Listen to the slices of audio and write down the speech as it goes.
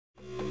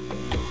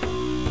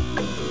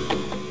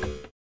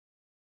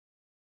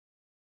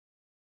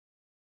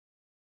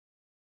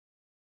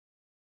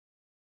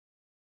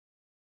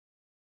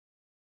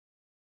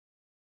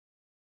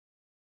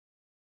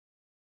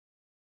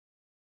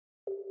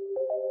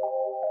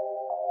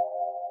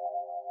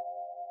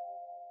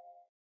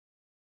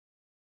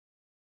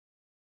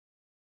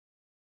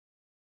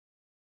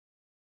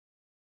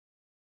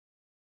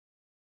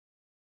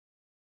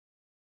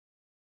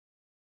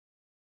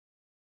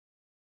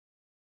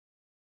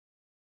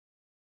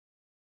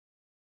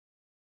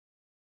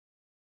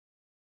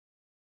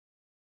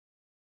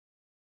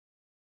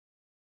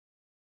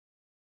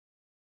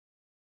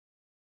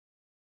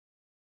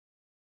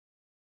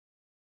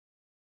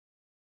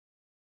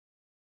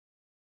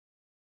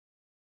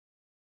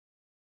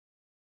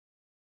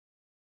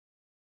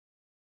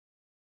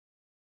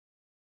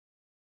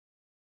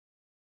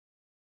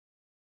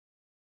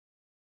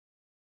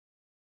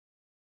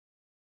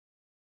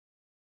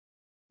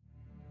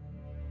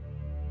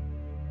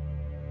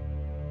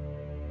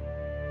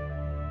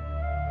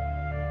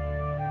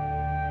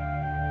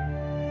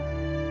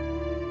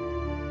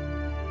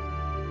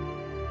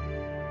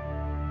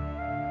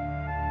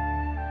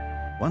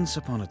Once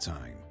upon a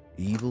time,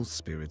 evil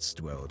spirits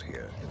dwelled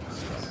here in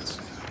these parts,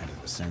 and in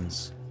a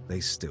sense, they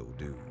still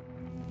do.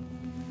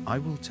 I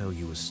will tell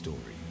you a story.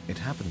 It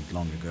happened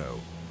long ago,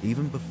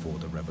 even before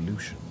the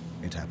revolution.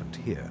 It happened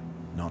here,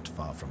 not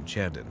far from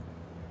Cherdin.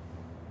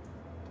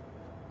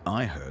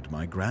 I heard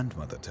my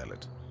grandmother tell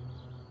it.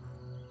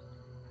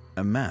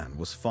 A man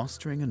was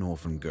fostering an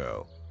orphan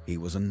girl. He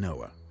was a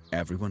Noah.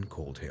 Everyone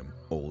called him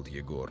Old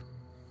Yegor.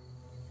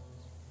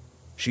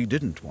 She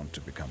didn't want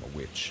to become a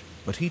witch,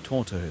 but he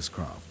taught her his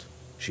craft.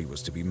 She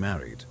was to be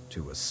married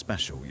to a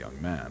special young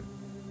man.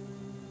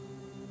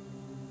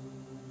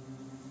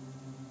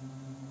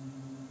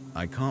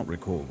 I can't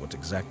recall what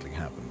exactly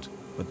happened,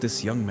 but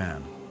this young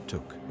man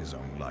took his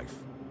own life.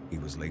 He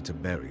was later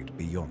buried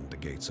beyond the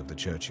gates of the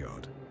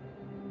churchyard,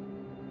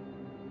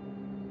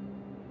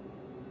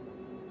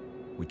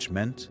 which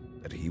meant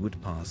that he would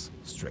pass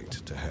straight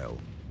to hell.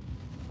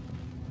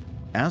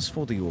 As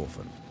for the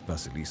orphan,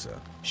 Vasilisa,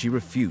 she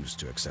refused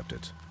to accept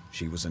it.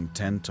 She was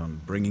intent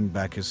on bringing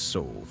back his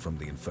soul from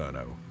the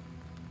inferno.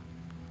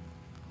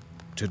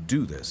 To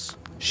do this,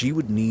 she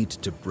would need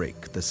to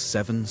break the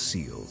 7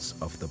 seals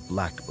of the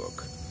Black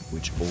Book,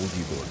 which Old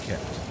Yegor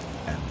kept,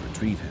 and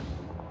retrieve him.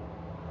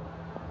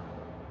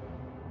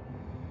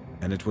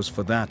 And it was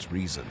for that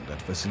reason that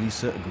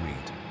Vasilisa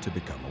agreed to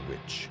become a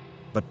witch.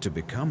 But to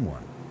become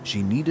one,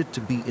 she needed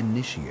to be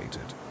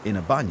initiated in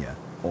a banya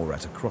or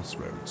at a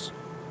crossroads.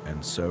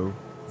 And so,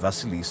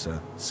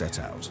 Vasilisa set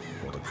out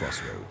for the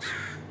crossroads.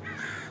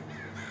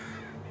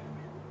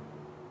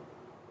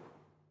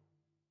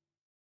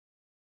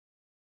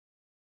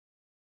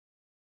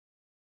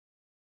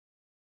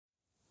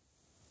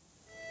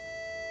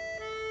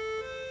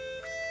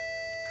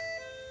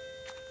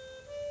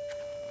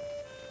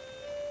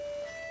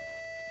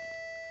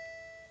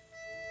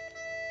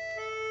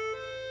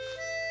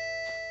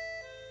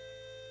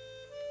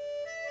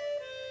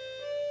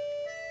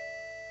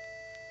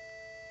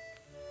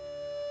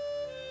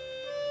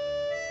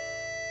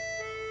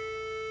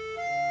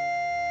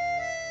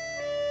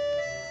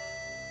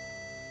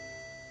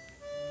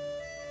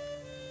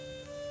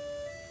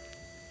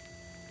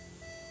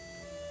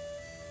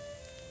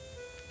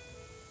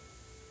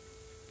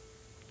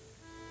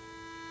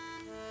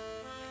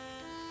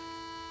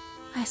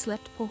 I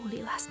slept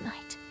poorly last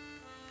night.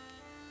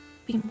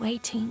 Been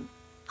waiting,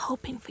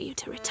 hoping for you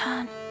to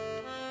return.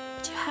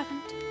 But you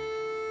haven't.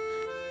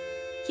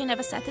 You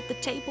never sat at the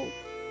table.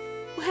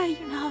 Where are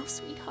you now,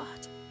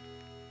 sweetheart?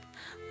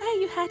 Where are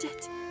you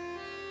headed?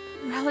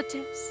 From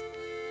relatives,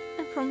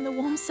 and from the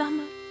warm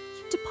summer,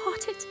 you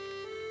departed.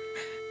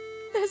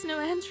 There's no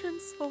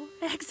entrance or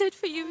exit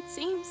for you, it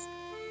seems.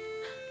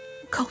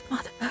 Cold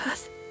Mother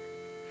Earth.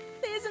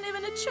 There isn't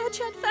even a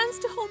churchyard fence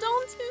to hold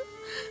on to.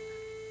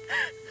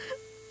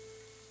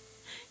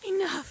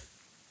 Enough.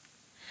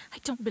 I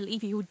don't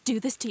believe you would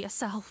do this to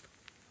yourself.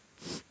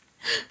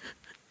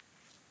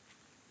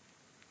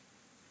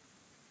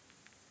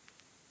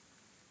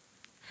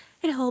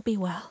 It'll all be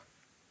well.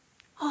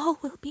 All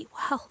will be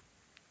well.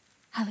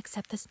 I'll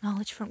accept this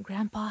knowledge from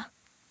Grandpa,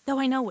 though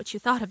I know what you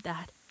thought of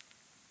that.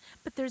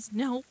 But there's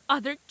no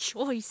other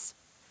choice.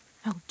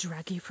 I'll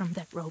drag you from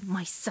that road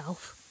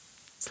myself.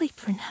 Sleep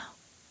for now.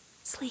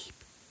 Sleep.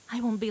 I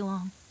won't be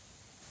long.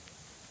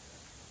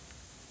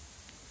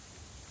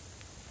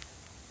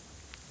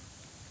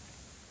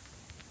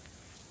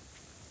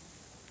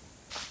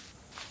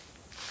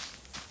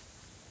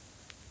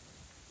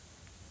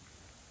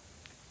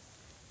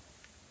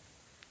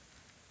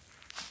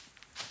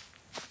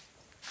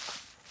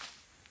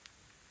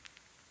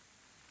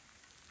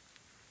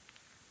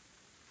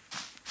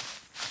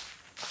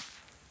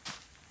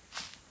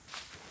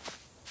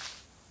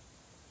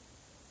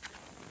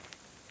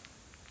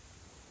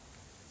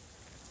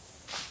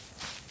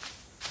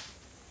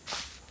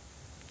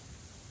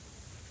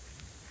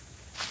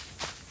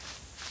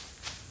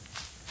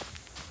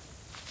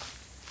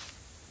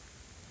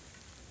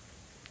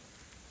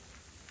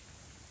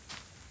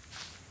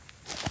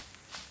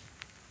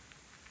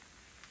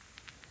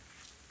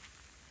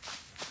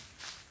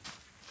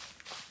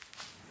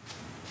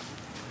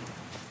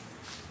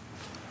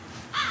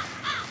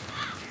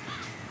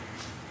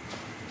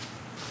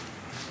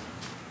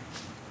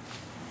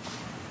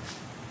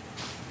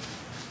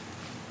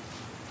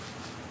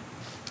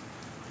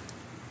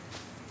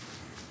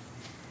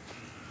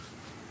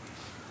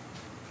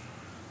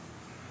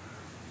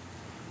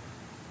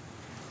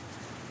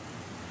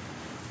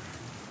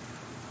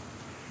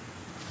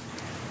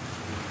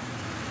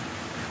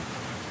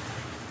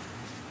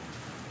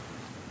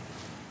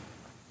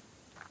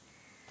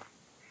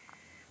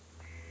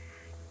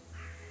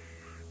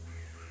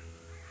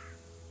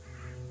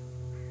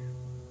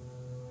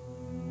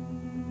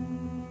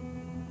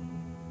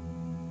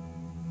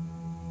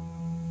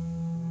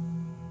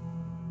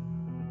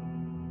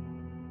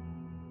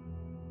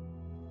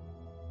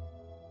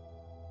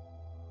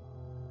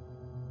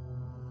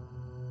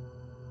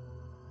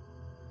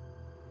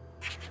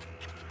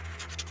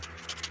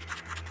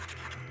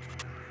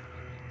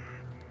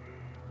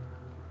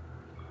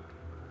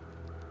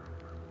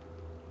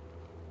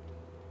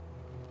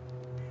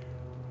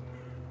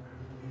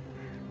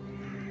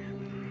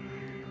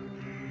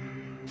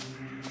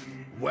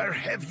 where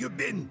have you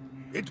been?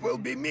 It will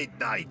be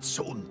midnight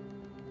soon.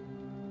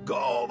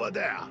 Go over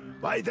there,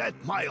 by that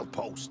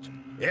milepost.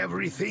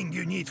 Everything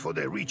you need for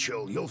the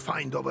ritual you'll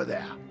find over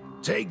there.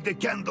 Take the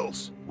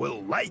candles,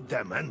 we'll light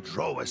them and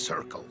draw a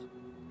circle.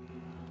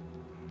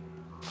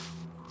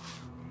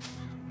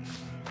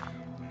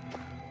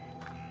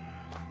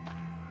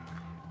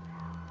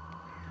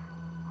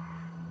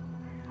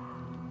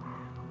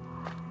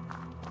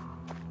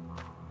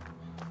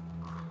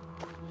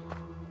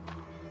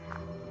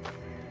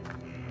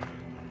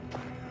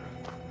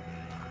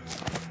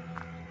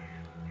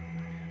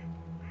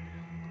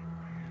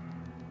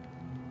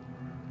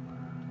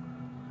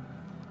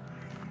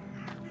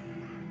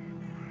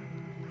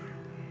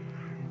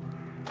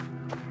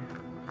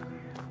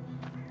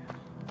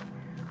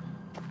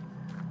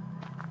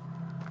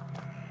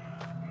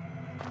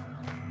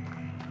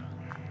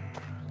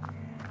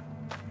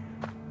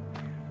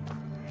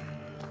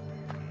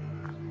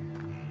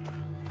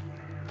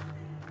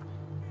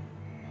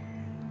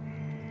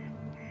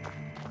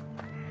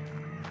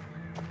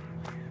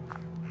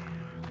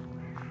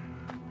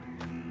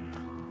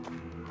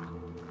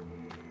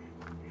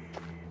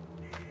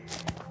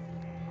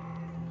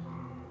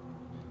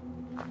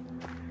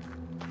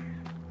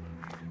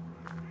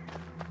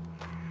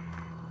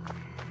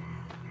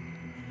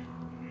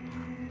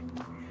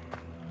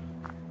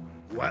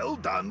 Well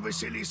done,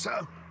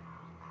 Vasilisa.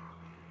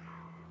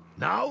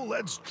 Now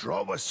let's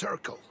draw a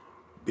circle.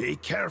 Be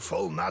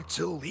careful not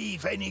to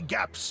leave any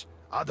gaps,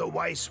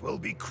 otherwise we'll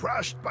be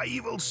crushed by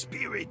evil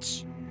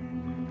spirits.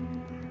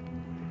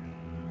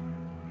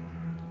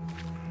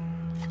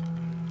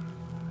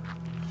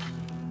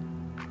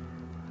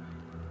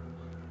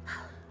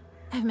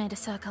 I've made a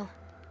circle.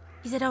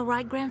 Is it all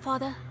right,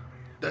 Grandfather?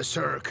 The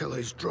circle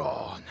is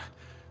drawn.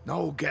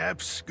 No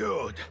gaps,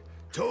 good.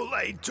 Too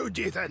late to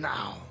dither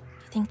now.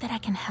 Think that I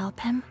can help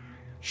him?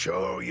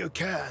 Sure you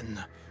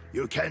can.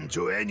 You can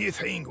do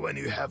anything when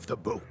you have the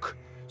book.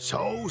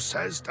 So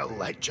says the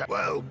legend.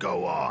 Well,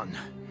 go on.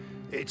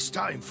 It's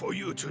time for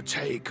you to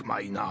take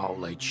my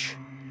knowledge.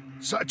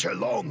 Such a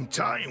long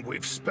time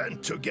we've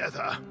spent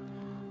together.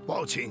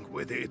 Parting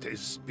with it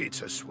is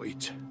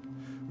bittersweet.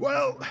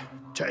 Well,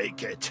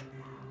 take it.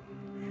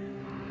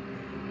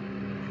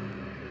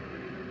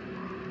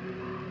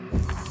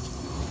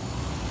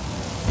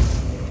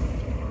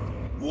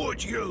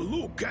 Would you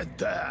look at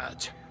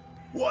that?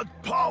 What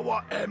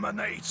power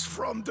emanates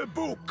from the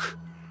book?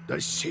 The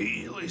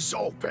seal is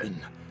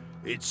open.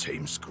 It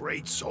seems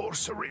great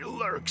sorcery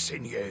lurks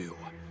in you.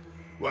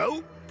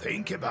 Well,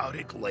 think about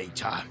it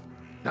later.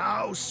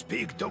 Now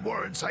speak the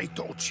words I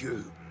taught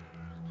you.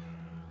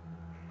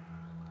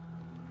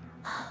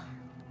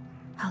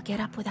 I'll get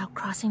up without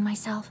crossing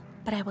myself,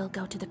 but I will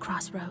go to the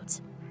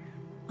crossroads.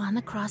 On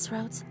the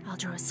crossroads, I'll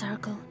draw a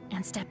circle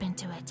and step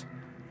into it.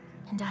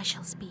 And I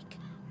shall speak.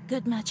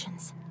 Good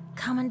merchants,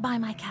 come and buy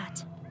my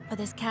cat. For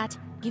this cat,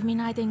 give me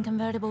neither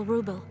inconvertible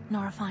ruble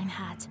nor a fine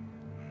hat.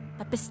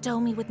 But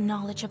bestow me with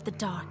knowledge of the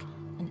dark,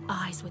 and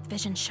eyes with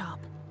vision sharp.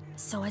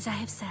 So as I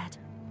have said,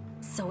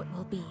 so it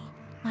will be.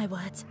 My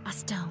words are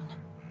stone.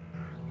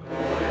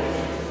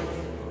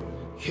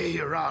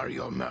 Here are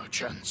your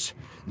merchants.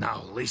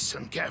 Now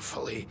listen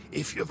carefully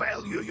if you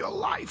value your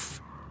life.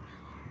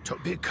 To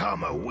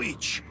become a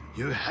witch,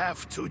 you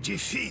have to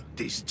defeat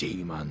this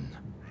demon.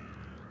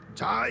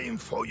 Time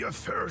for your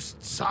first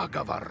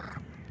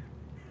Sagavar.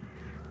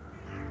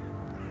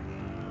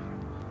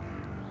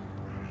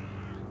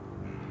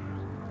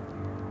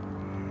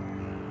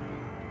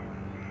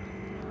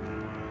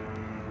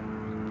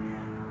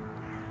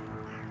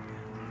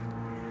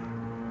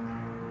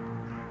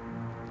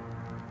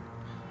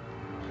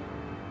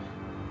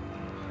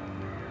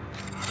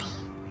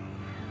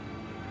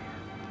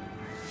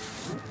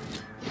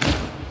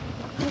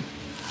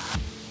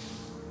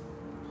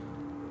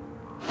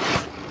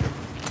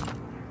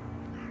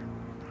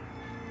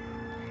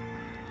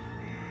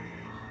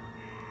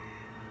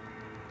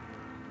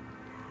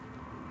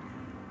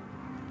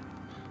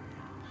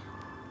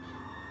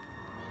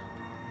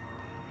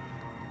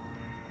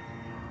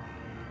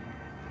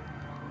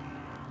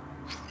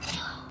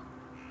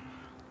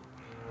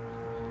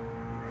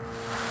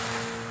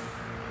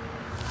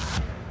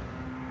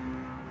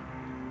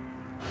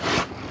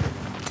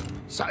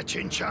 Such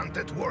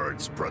enchanted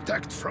words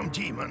protect from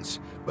demons,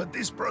 but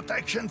this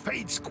protection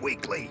fades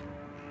quickly.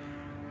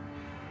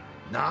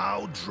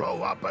 Now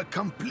draw up a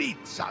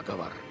complete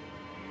Sagavar.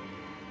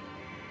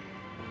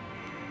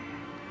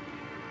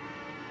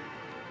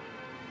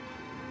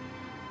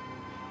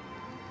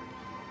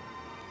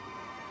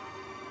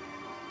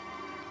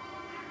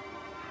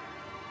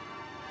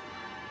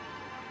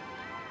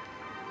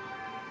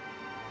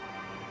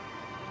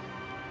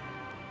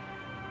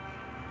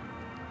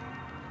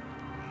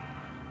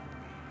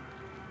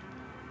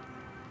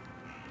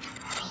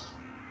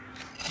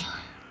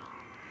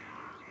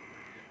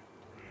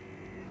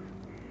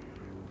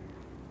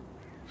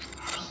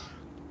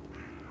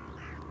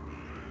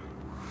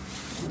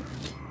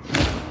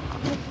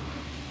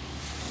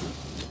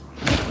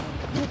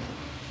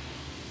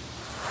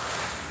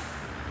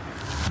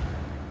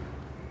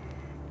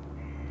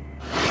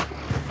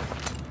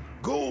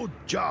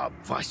 job,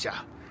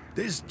 Vasya.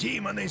 This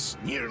demon is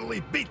nearly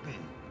beaten.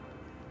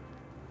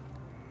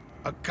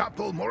 A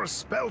couple more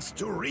spells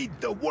to rid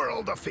the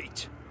world of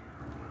it.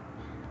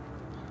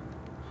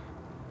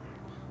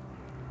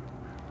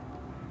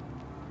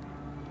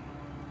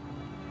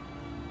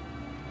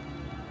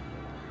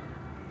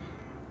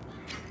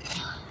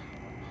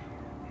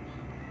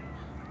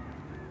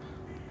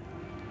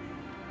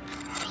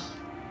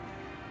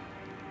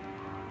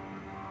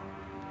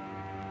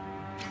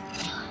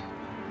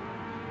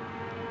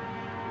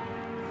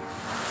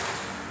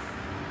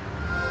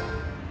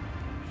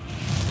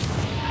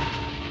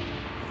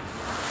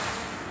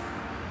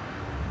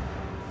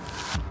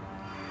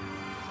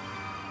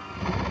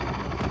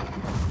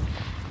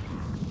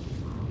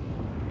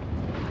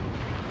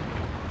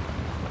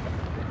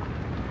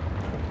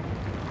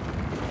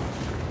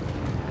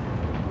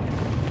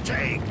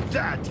 Take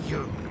that,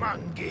 you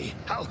mangy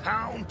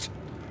hellhound!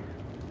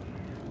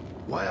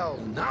 Well,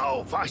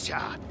 now,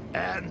 Vasya,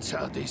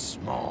 enter this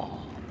maw.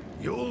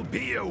 You'll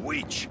be a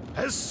witch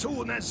as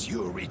soon as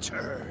you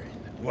return.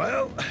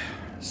 Well,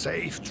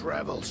 safe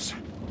travels.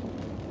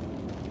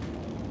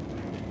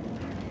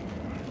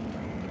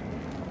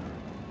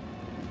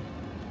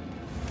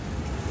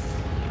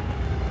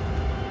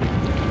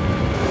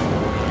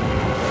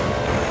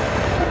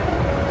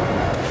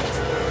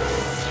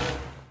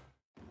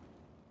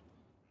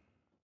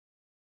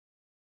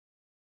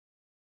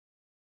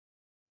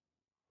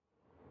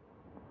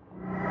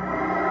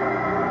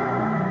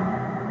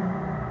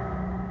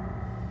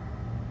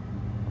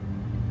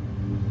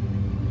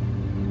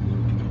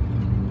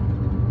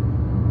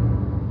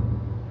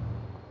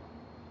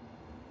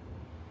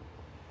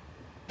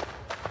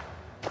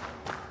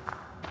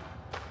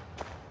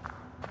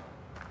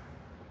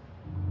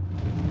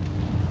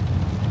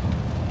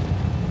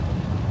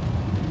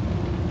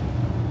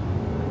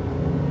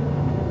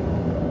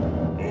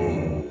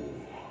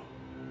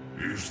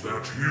 Is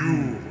that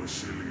you,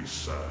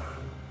 Vasilisa?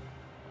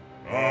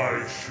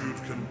 I should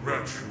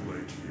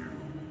congratulate you,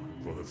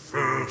 for the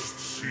first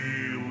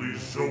seal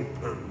is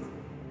open.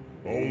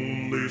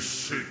 Only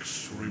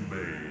 6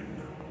 remain.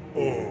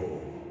 Oh,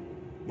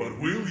 but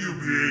will you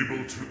be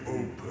able to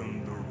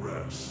open the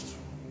rest?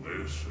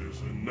 This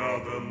is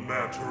another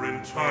matter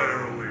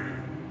entirely.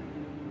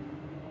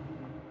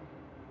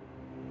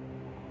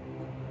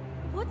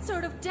 What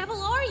sort of devil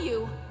are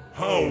you?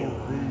 How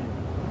rude,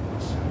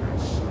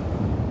 Vasilisa.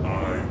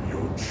 I'm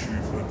your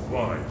chief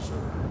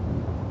advisor.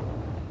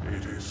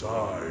 It is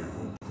I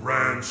who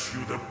grants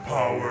you the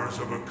powers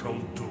of a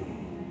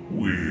Khaldun.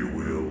 We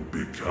will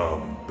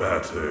become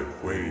better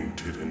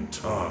acquainted in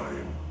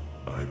time,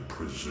 I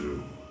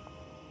presume.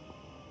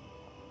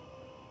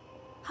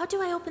 How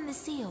do I open the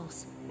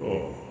seals?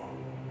 Oh,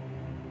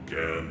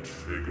 can't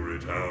figure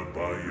it out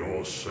by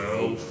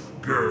yourself?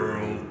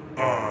 Girl,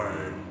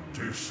 I'm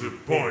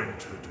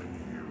disappointed in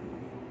you.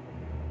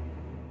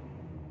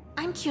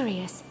 I'm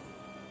curious.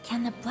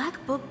 Can the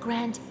Black Book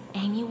grant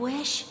any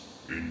wish?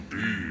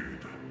 Indeed.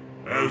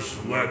 As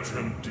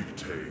legend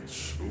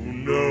dictates, who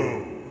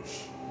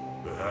knows?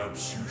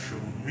 Perhaps you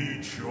shall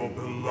meet your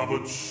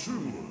beloved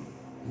soon.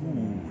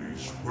 Who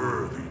is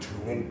worthy to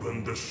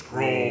open the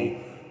scroll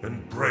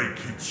and break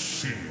its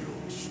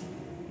seals?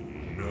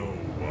 No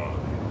one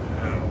in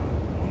heaven,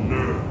 on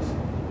earth,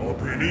 or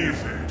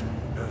beneath it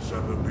has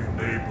ever been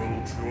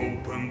able to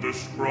open the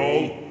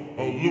scroll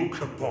or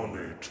look upon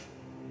it.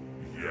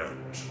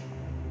 Yet.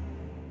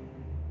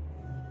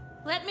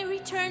 Let me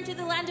return to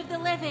the land of the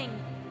living.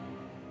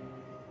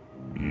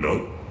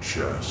 Not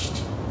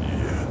just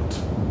yet.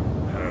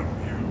 Have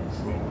you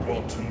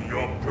forgotten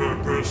your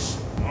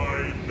purpose?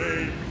 I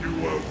name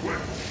you a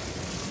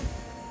witch.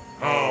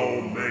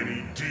 How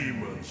many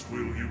demons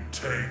will you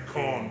take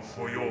on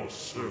for your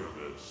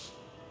service?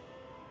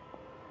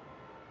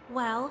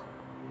 Well,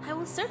 I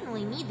will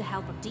certainly need the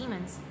help of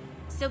demons.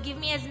 So give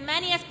me as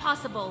many as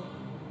possible.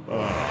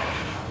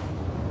 Ah.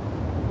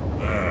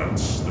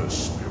 That's the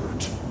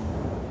spirit.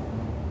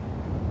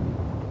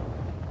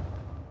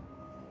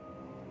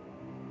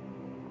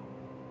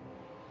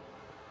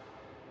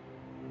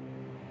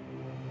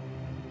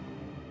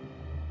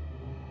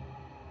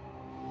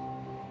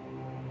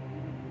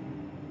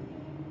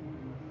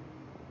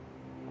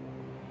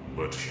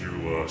 But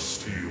you are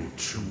still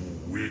too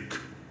weak.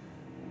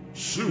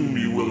 Soon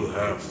you will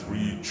have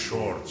 3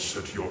 charts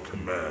at your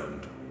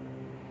command.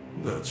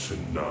 That's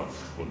enough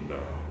for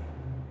now.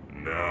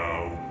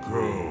 Now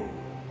go.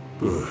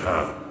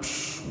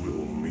 Perhaps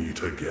we'll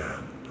meet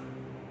again.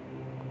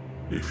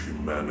 If you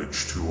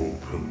manage to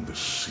open the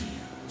seals.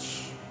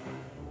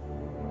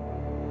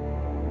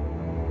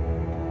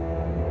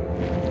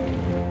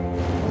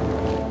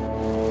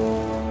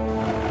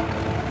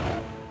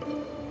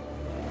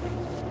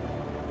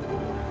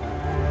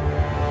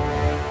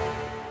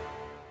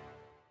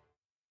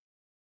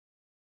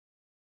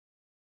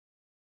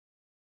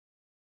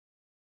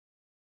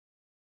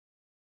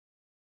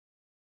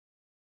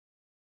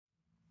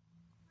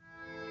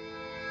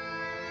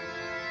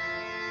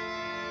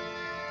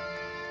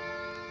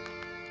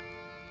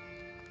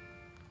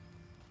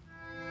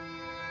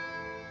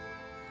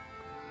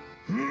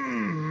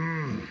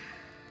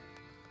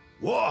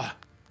 What?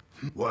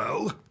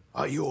 Well,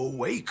 are you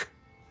awake?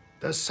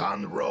 The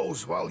sun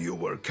rose while you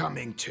were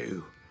coming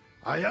to.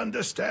 I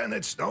understand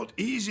it's not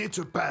easy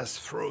to pass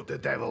through the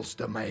devil's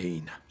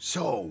domain.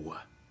 So,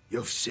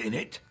 you've seen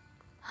it?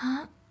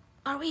 Huh?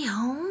 Are we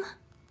home?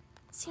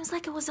 Seems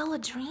like it was all a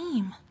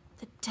dream.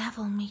 The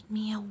devil made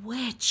me a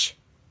witch.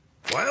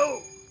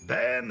 Well,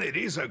 then it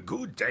is a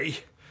good day.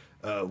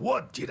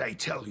 What did I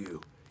tell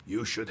you?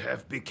 You should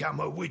have become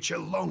a witch a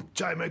long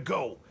time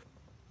ago.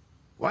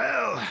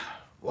 Well,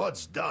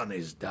 what's done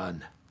is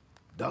done.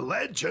 The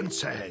legend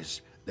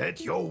says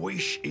that your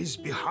wish is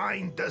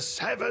behind the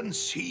 7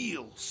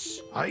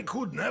 seals. I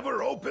could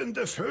never open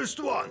the first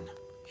one.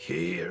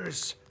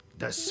 Here's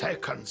the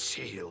second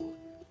seal,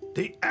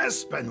 the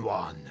aspen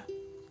one.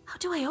 How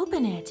do I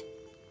open it?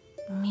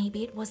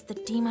 Maybe it was the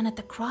demon at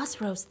the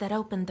crossroads that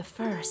opened the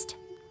first.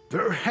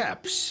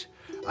 Perhaps.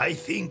 I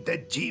think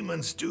that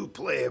demons do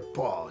play a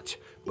part,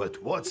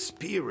 but what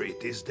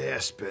spirit is the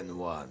aspen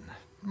one?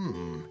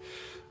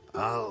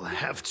 I'll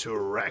have to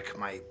rack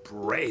my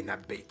brain a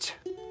bit.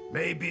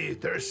 Maybe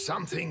there's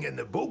something in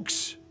the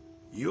books?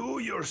 You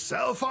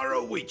yourself are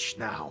a witch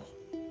now.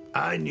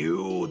 I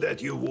knew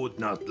that you would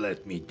not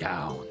let me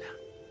down.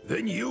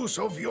 The news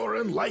of your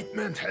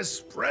enlightenment has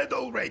spread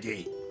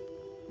already.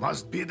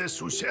 Must be the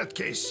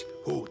Susetkes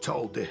who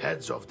told the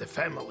heads of the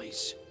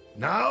families.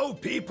 Now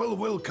people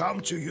will come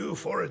to you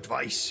for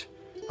advice.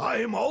 I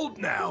am old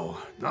now,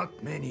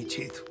 not many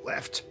teeth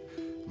left.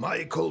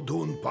 My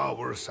Koldun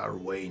powers are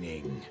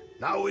waning.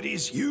 Now it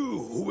is you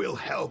who will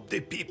help the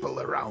people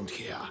around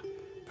here.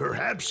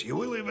 Perhaps you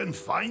will even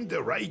find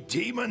the right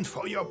demon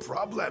for your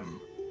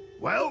problem.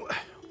 Well,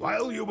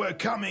 while you were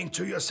coming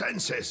to your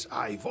senses,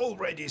 I've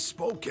already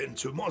spoken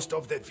to most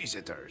of the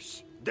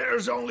visitors.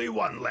 There's only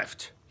one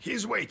left.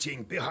 He's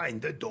waiting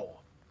behind the door.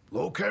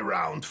 Look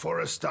around for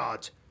a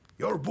start.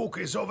 Your book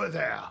is over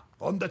there,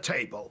 on the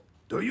table.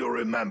 Do you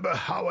remember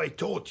how I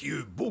taught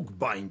you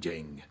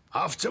bookbinding?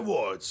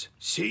 Afterwards,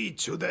 see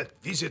to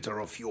that visitor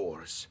of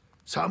yours.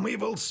 Some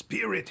evil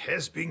spirit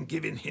has been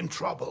giving him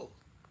trouble.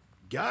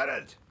 Got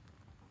it?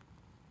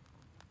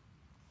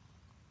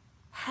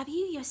 Have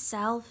you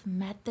yourself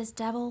met this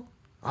devil?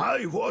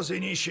 I was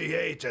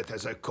initiated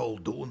as a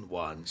Koldun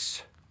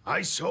once.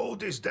 I saw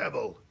this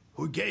devil,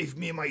 who gave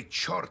me my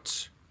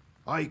charts.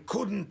 I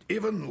couldn't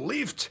even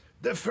lift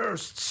the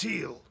first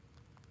seal.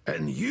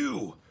 And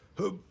you,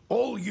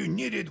 all you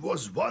needed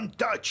was one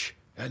touch,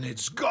 and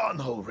it's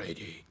gone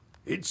already.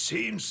 It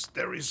seems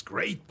there is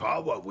great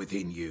power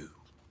within you.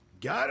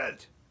 Got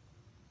it?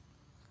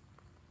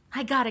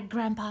 I got it,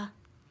 Grandpa.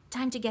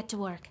 Time to get to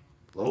work.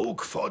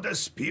 Look for the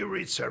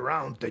spirits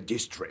around the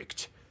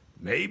district.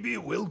 Maybe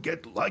we'll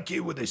get lucky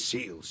with the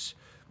seals.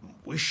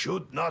 We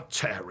should not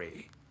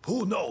tarry.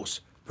 Who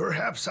knows?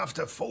 Perhaps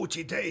after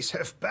 40 days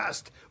have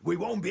passed, we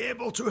won't be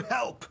able to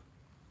help.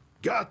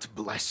 God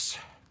bless.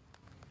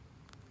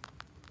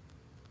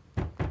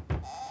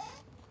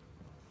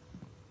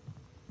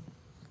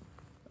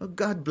 Oh,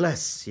 God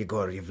bless,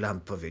 Yegor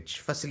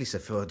Yevlampovich,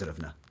 Vasilisa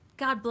Fyodorovna.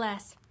 God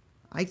bless.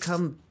 I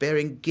come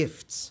bearing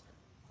gifts.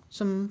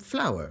 Some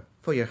flour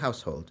for your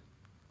household.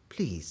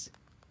 Please,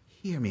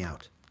 hear me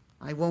out.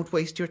 I won't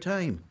waste your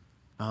time.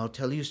 I'll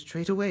tell you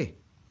straight away.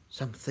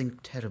 Something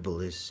terrible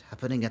is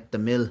happening at the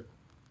mill.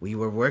 We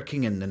were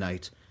working in the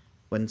night,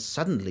 when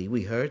suddenly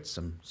we heard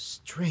some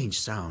strange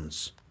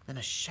sounds. Then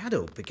a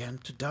shadow began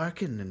to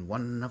darken in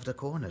one of the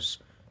corners.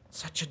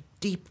 Such a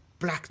deep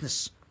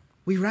blackness.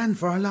 We ran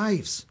for our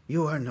lives.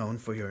 You are known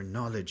for your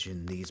knowledge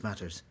in these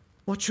matters.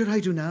 What should I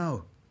do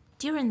now?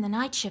 During the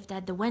night shift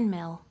at the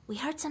windmill, we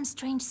heard some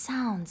strange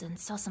sounds and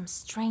saw some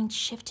strange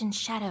shifting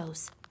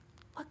shadows.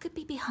 What could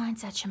be behind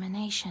such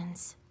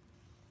emanations?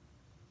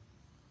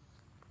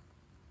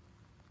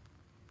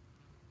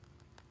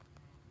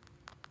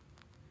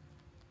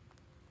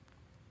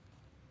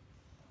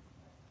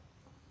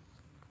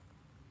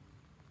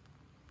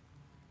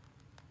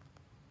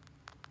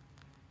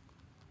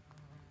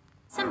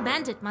 Some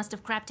bandit must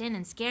have crept in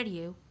and scared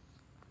you.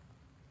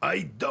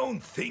 I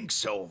don't think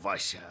so,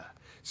 Vasya.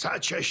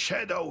 Such a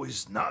shadow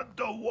is not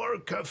the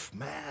work of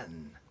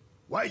man.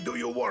 Why do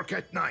you work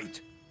at night?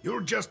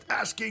 You're just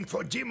asking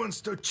for demons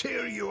to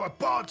tear you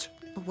apart.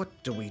 But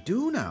what do we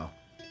do now?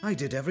 I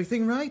did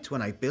everything right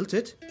when I built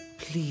it.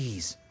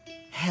 Please,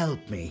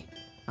 help me.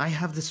 I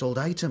have this old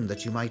item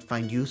that you might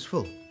find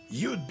useful.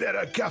 You'd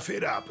better cough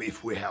it up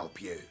if we help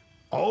you.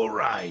 All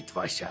right,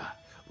 Vasya.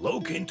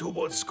 Look into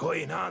what's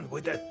going on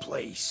with that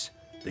place.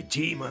 The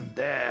demon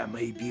there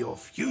may be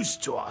of use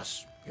to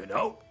us, you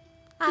know?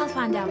 I'll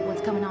find out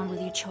what's going on with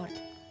your chort.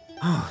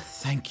 Oh,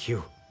 thank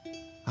you.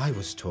 I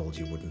was told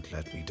you wouldn't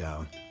let me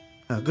down.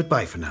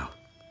 Goodbye for now.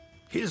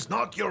 He's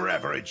not your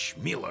average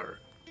miller.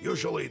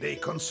 Usually they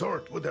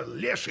consort with a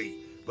leshy,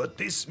 but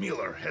this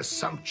miller has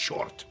some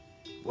chort.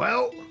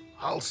 Well,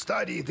 I'll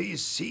study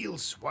these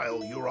seals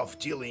while you're off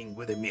dealing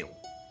with the mill.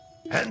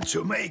 And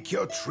to make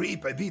your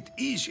trip a bit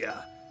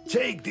easier,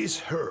 take this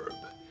herb.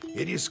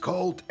 It is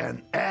called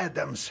an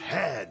Adam's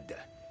head.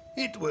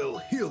 It will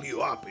heal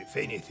you up if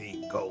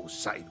anything goes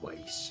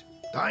sideways.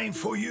 Time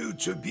for you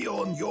to be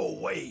on your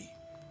way.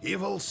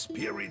 Evil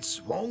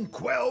spirits won't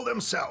quell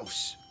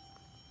themselves.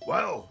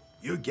 Well,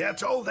 you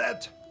get all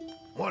that?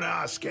 Wanna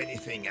ask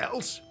anything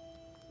else?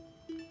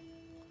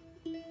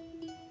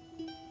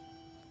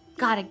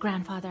 Got it,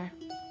 Grandfather.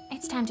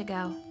 It's time to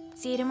go.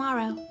 See you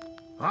tomorrow.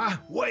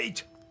 Ah,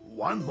 wait!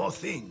 One more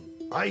thing.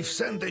 I've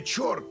sent a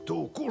chort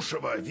to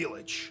Kusheva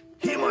village.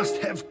 He must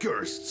have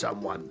cursed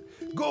someone.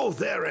 Go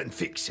there and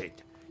fix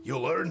it.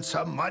 You'll earn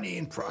some money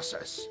in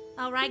process.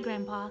 All right,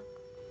 Grandpa.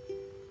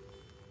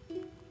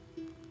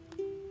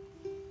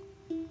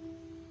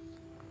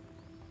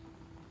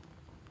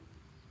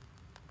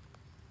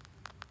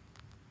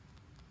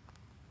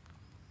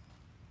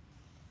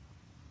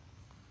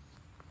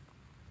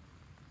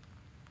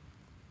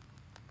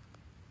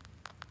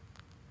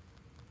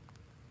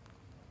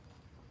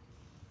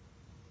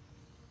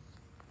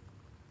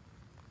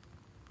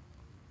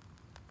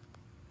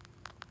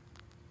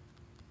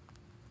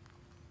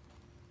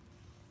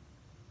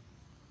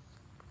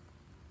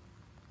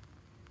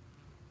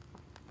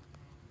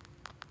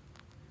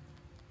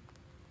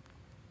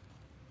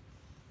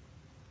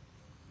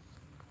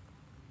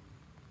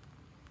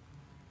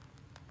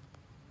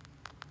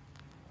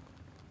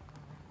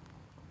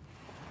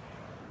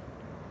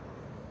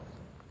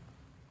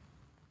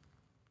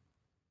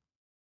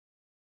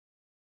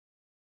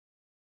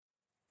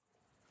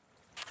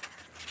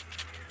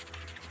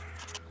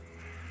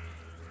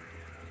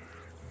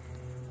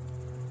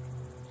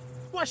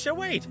 Washa,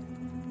 wait!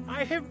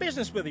 I have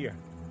business with you.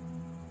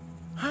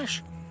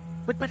 Hush!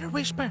 We'd better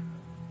whisper.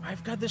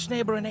 I've got this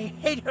neighbor and I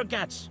hate her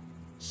guts.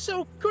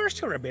 So curse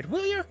her a bit,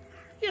 will you?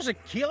 Use a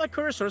killer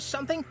curse or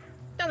something.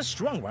 Not a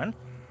strong one.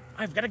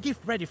 I've got a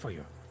gift ready for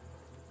you.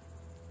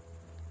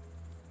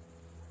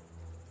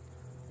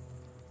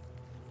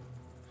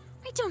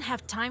 I don't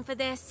have time for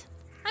this.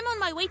 I'm on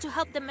my way to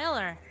help the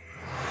miller.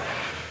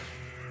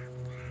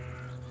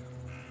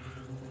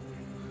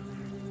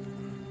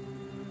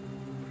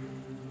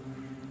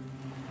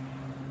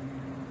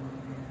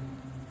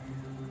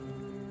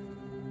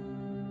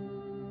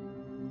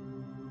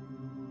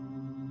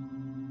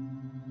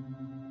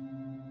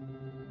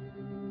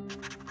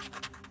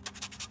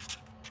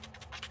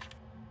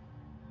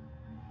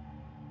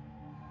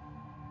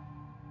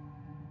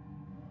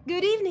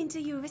 Good evening to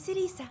you,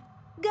 Vasilisa.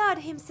 God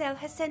himself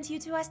has sent you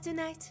to us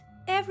tonight.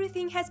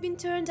 Everything has been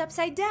turned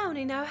upside down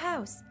in our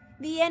house.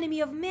 The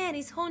enemy of man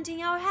is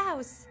haunting our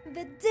house.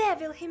 The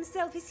devil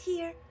himself is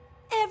here.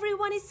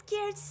 Everyone is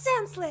scared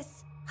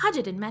senseless. How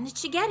did it manage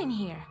to get in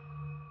here?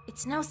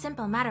 It's no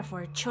simple matter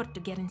for a chort to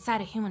get inside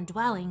a human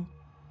dwelling.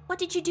 What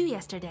did you do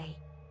yesterday?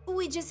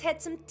 We just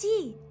had some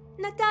tea.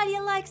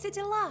 Natalia likes it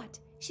a lot.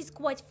 She's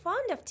quite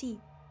fond of tea.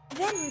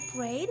 Then we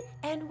prayed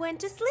and went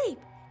to sleep.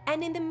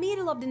 And in the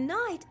middle of the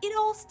night, it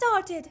all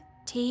started.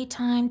 Tea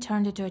time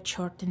turned into a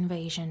chort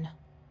invasion.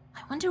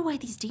 I wonder why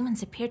these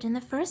demons appeared in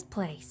the first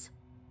place.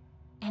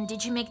 And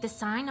did you make the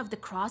sign of the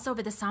cross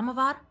over the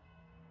samovar?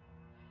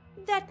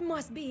 That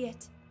must be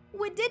it.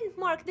 We didn't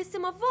mark the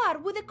samovar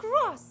with a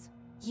cross.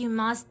 You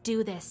must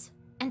do this.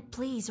 And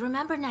please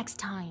remember next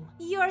time.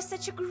 You're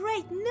such a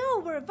great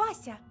knower,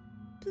 Vasya.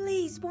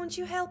 Please, won't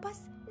you help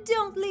us?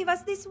 Don't leave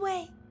us this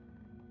way.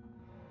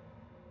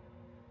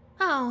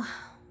 Oh,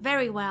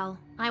 very well.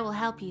 I will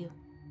help you.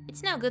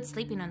 It's no good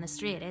sleeping on the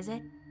street, is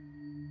it?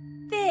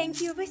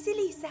 Thank you,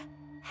 Vasilisa.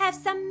 Have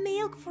some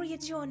milk for you,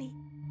 Johnny.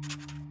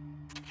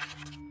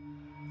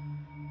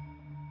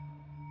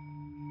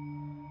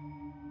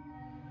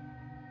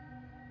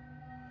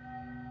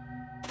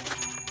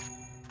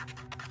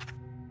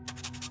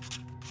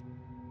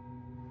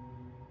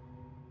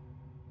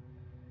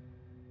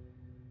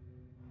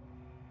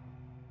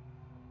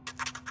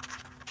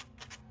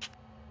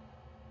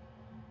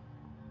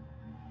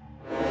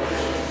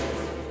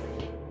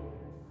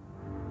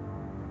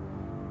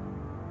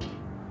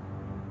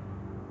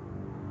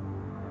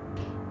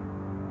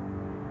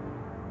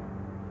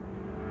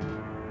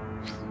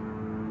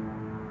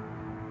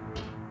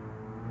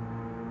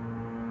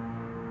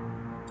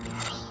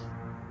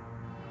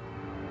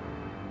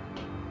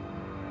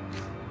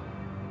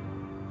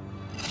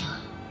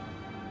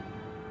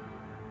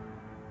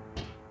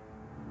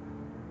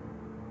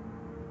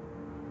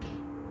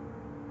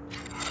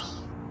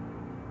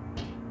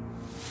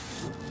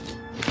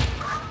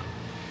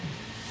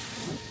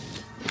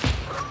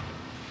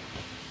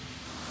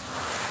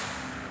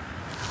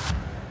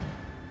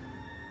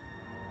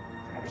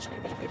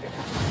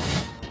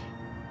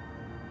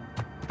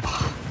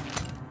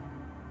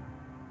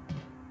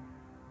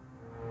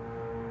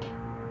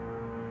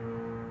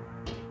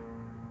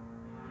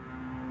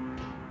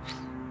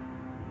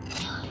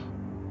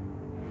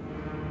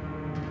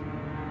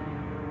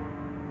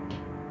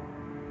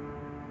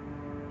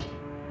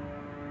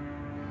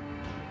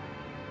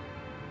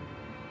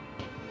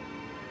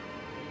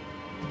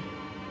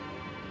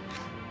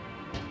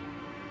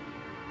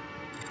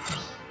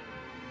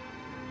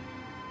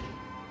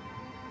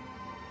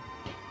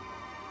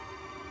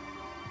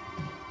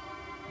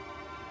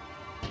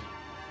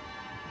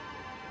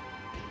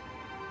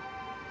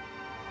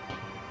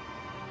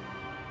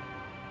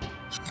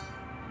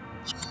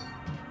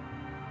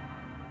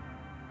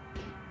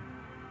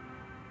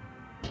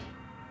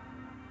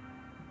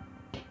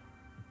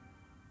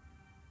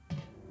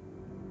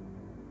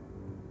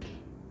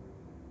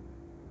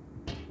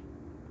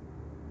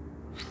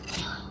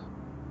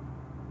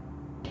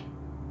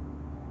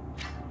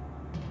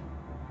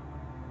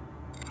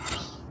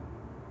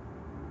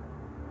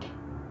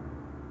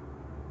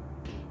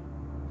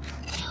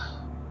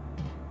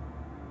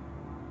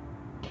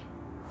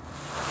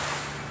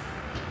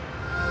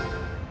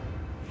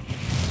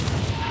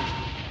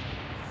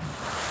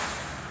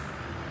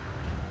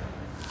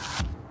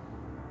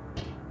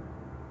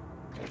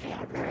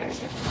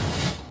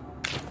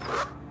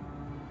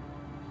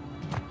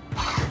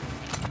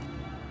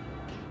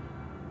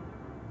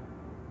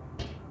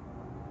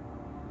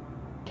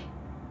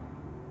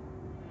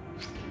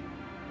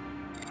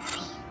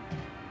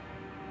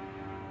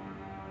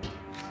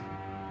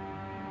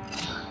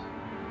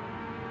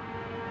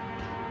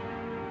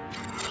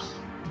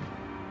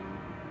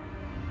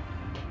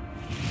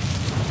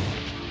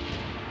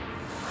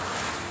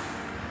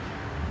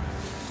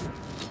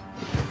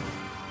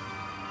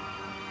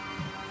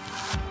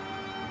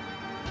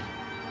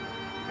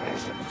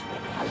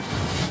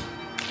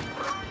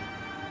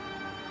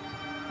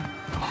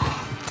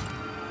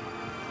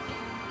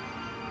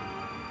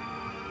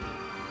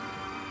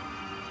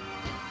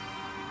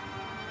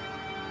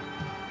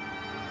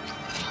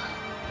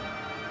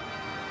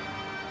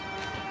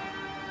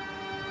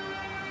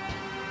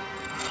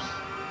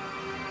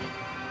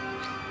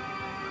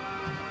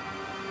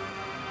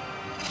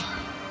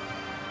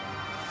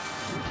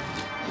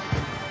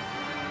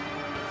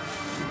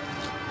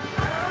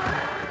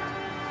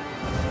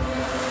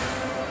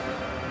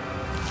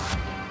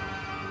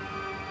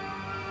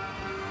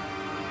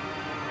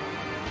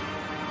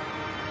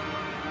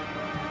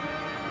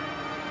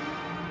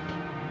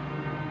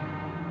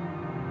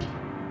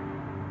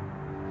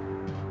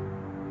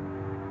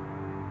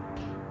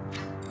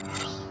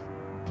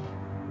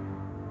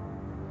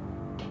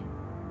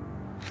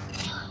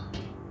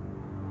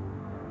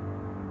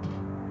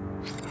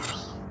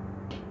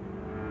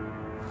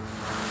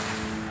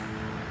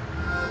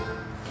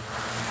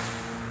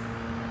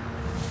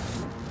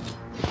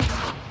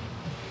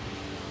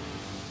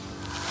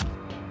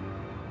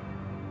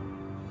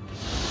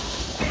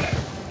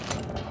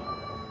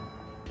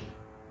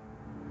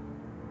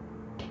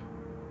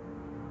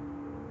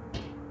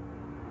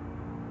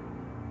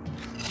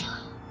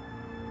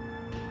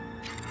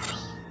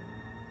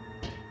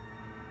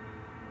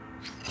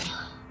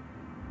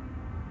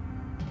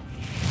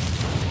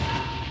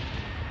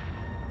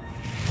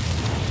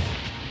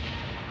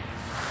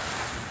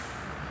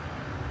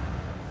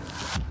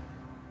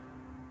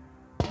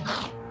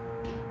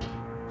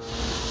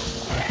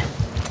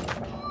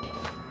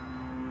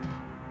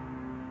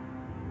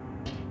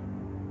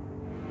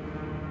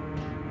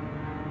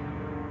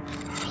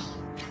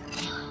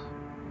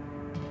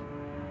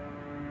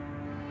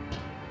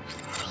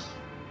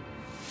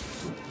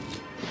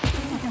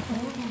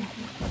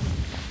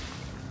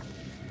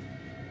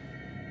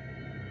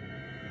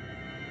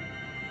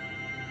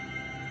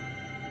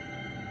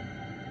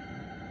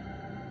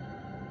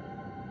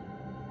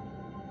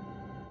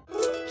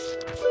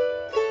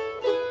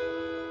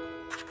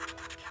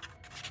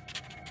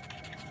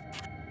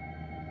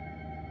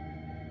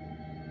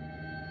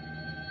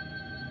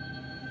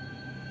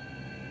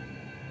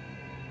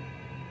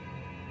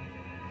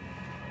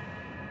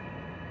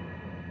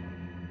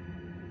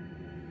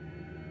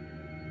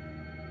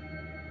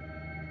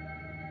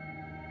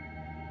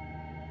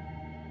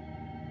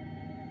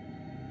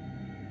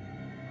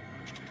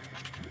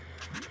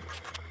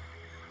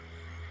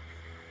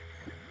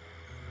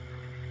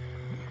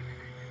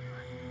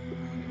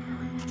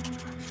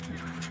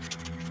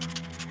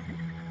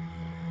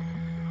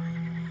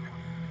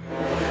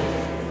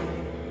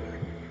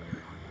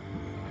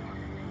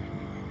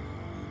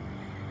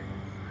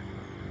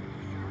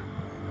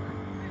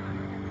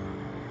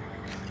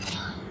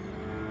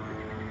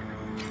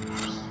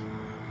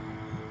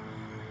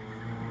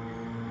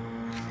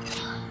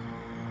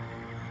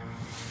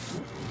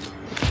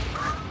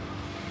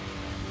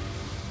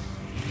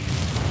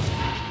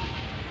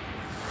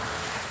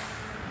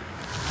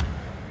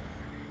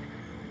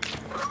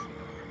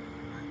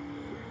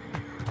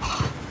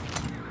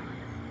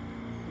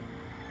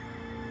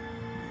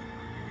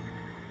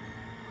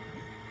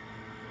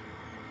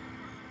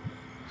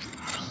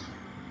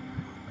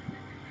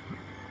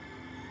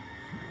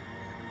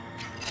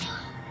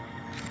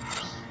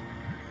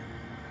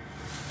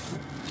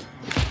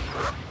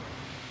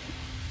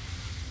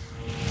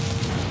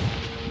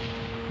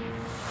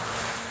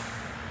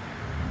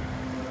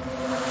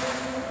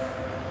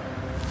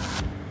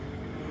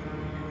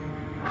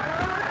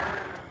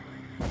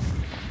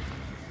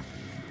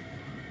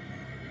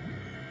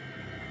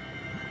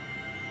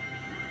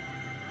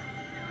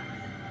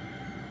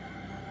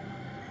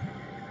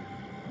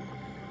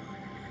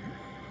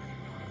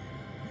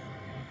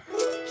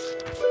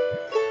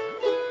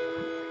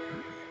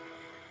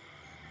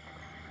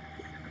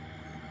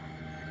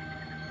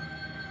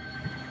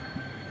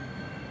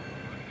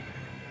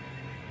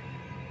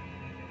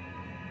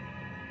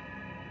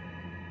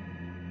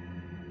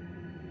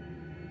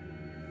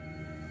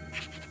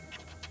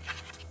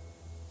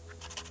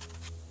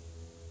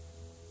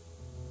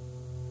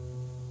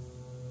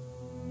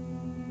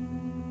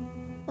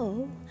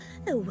 Oh,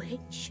 a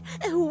witch,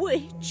 a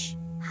witch.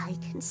 I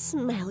can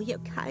smell your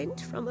kind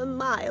from a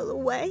mile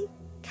away.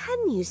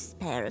 Can you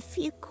spare a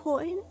few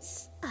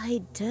coins?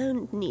 I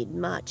don't need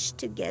much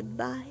to get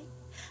by.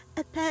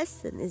 A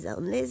person is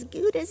only as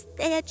good as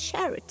they're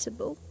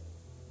charitable.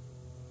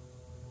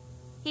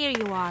 Here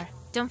you are.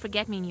 Don't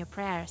forget me in your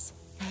prayers.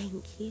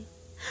 Thank you.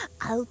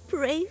 I'll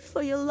pray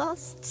for your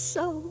lost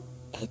soul.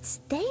 It's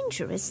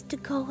dangerous to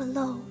go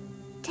alone.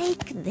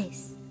 Take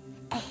this,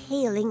 a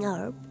healing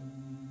herb.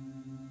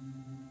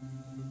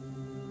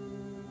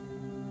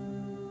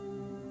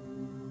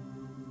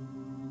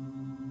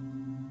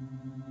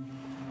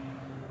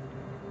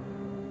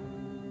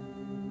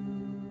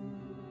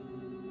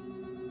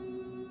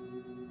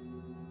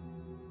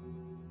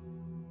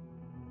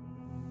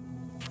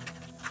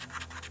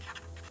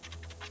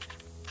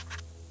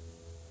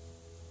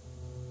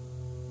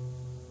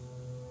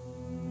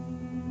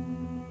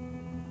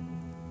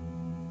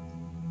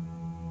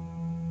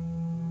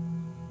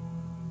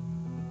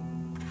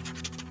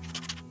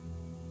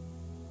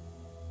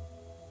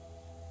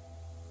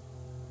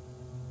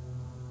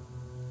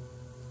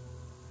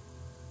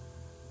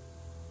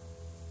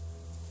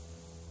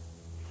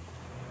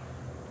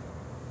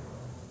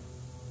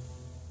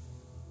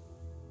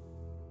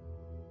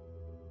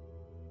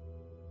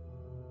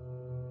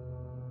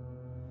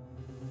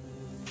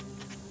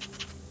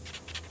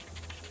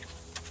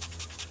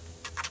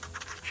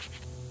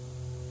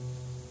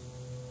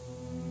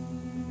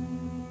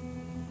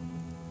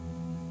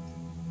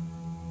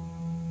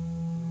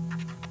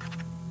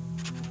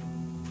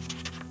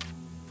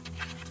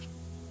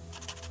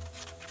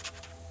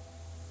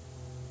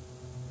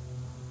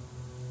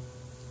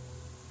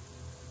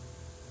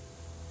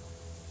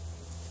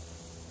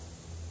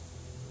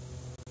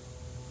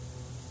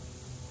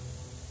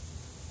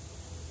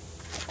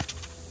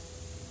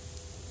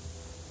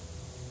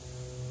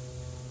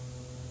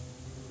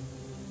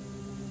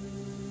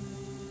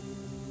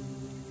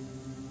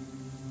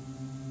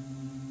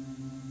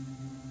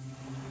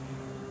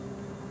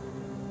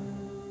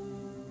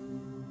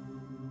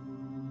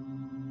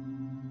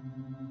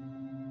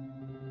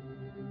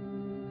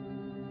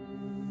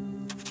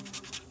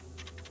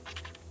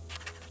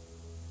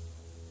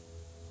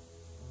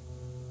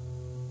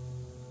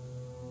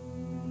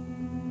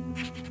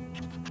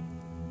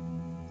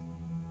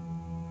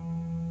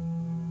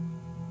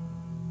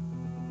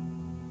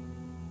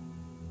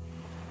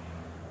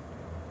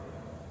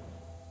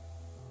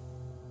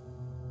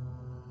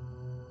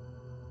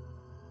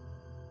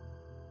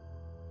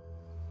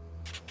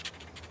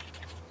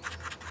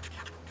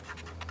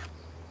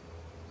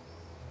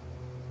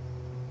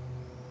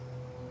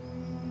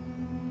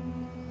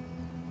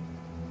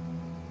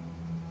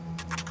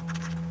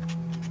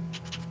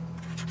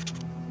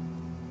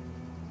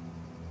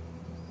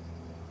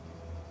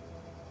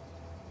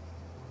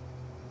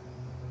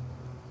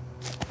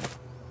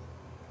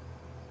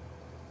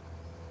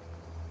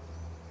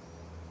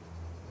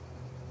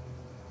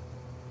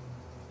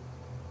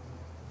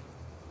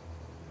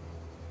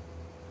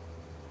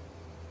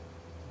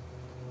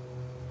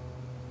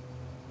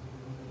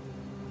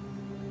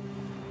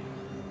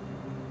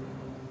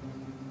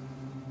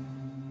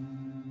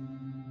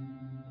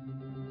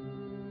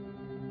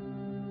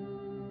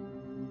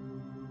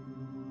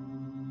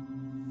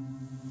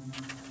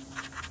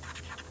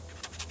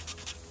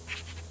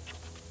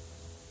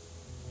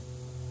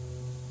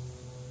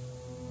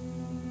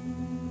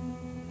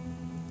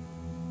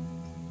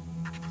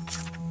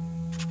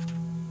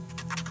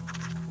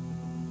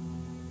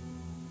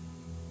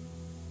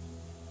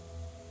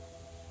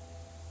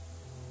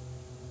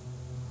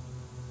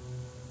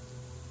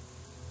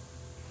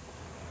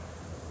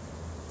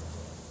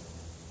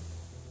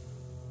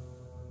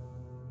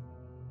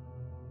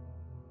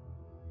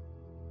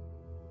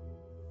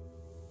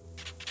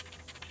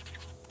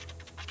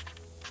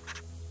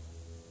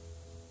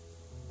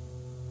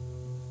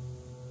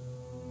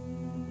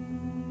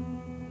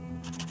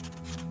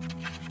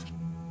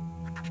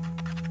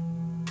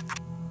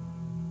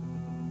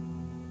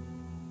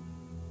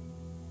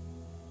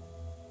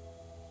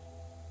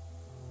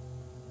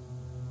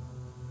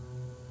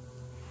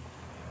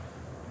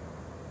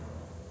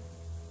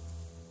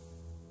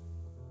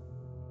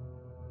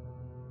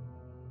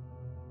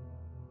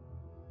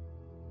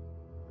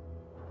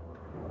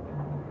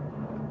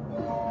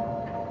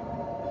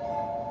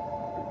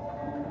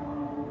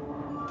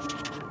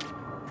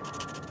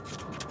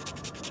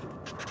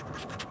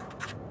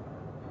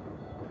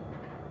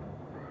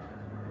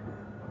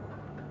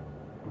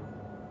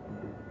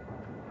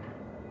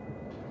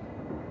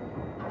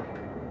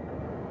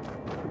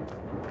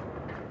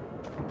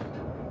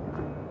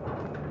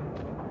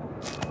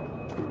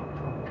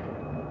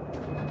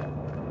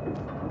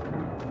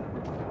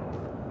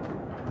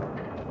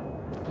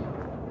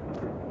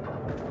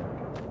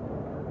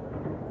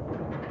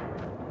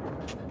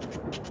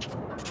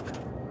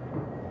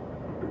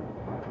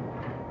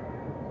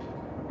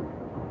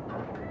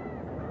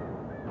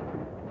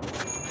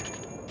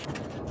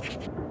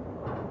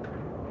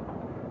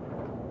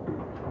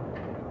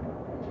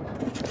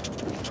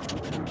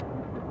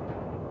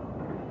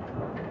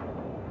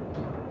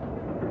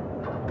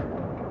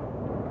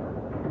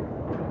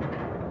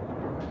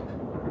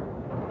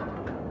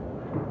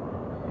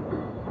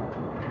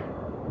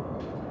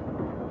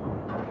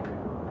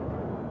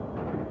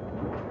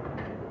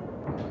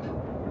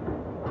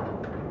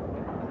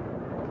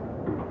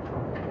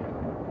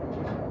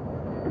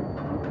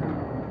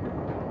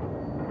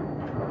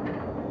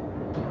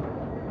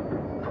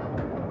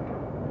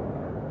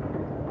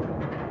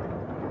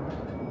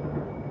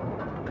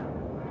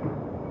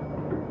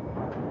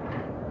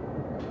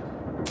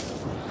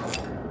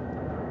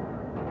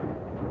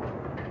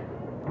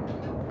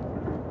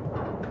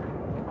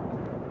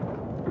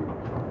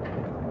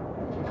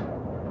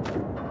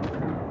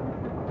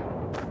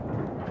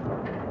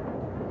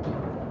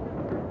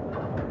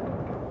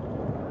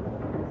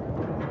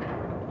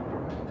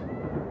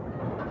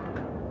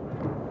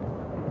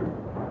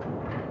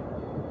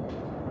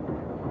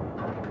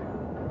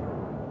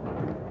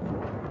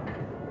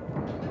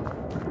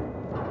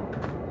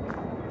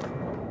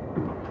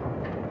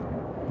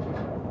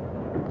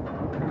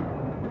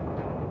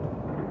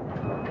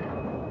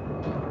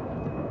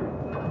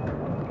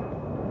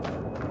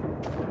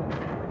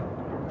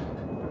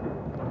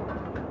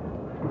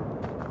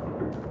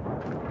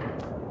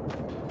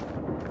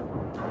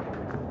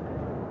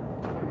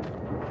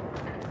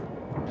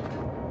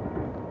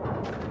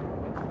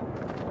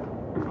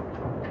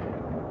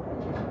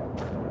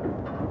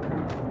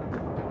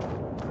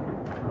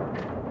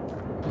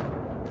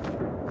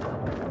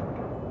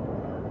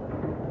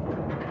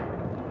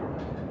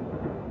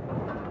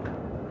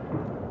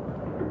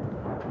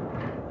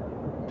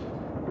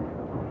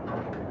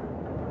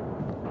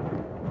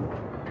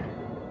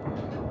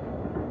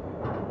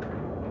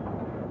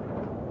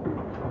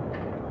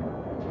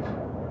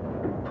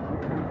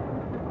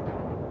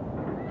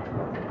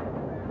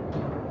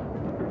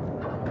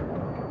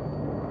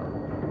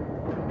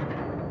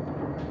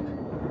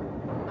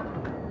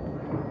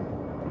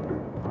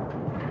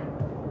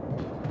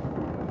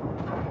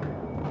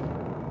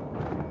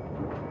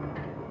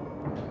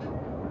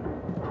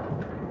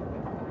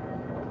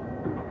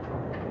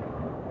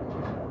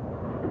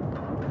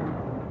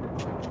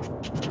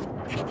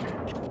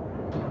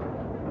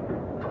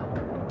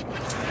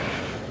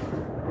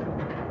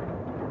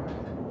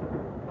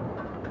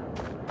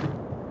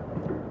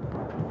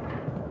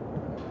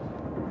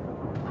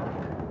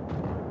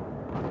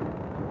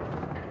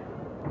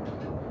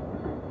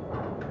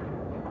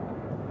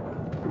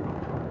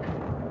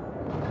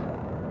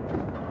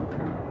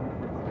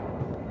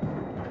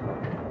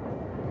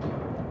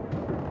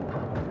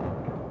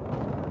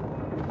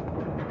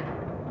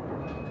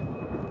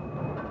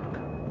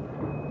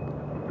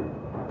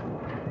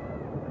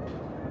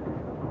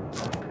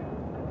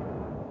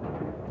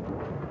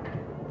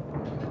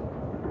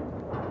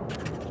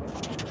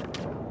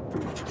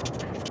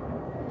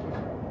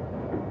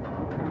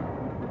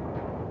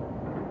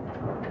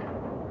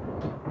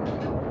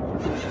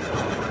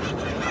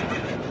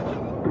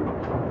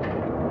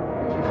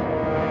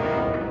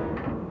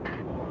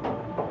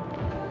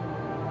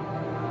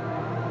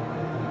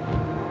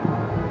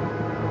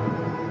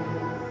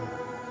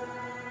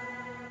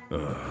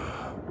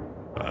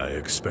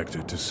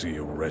 expected to see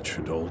a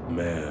wretched old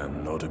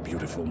man, not a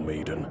beautiful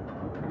maiden.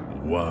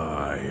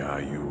 Why are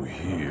you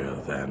here,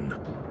 then?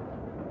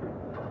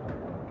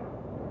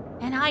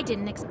 And I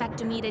didn't expect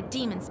to meet a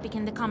demon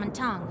speaking the common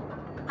tongue.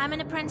 I'm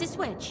an apprentice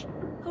witch.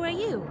 Who are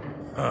you?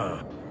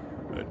 Ah,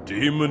 a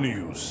demon,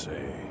 you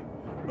say?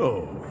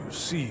 Oh, you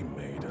see,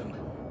 maiden,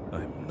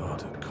 I'm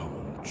not a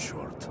common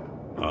chort.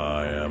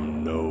 I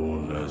am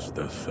known as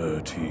the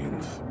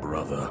 13th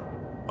brother.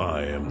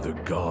 I am the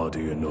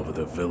guardian over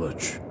the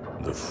village,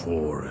 the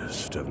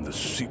forest, and the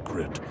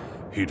secret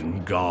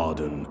hidden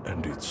garden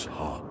and its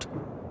heart.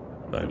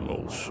 I'm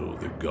also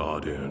the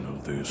guardian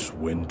of this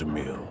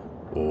windmill.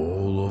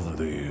 All of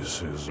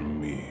this is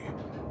me,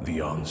 the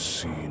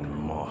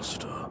unseen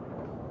master,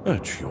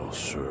 at your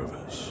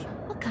service.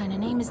 What kind of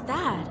name is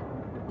that?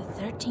 The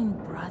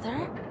 13th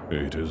brother?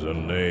 It is a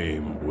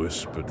name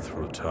whispered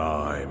through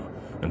time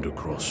and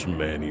across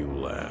many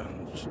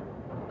lands,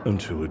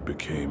 until it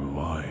became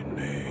my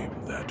name,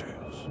 that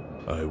is.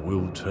 I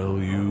will tell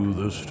you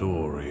the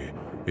story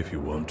if you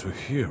want to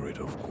hear it,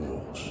 of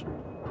course.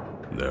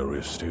 There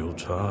is still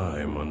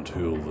time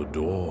until the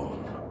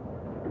dawn.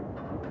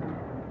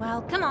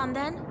 Well, come on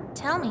then.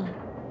 Tell me.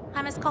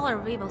 I'm a scholar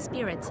of evil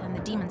spirits and the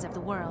demons of the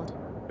world.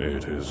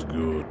 It is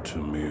good to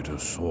meet a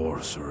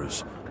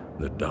sorceress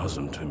that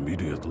doesn't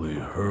immediately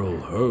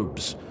hurl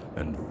herbs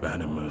and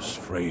venomous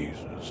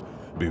phrases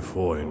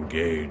before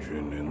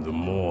engaging in the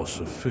more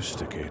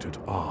sophisticated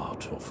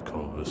art of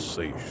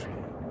conversation.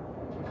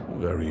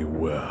 Very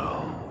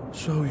well,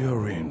 so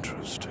you're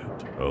interested.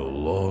 A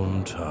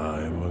long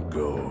time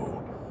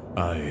ago,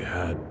 I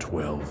had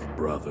 12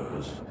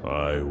 brothers.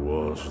 I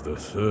was the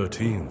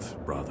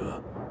 13th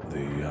brother,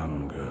 the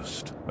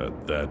youngest.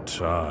 At that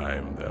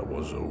time, there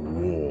was a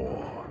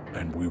war,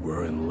 and we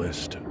were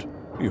enlisted,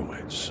 you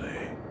might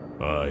say.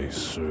 I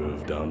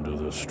served under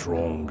the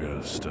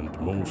strongest and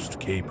most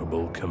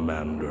capable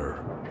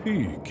commander.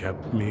 He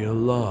kept me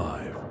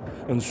alive,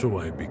 and so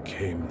I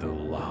became the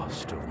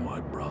last of my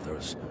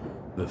brothers,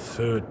 the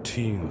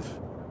 13th,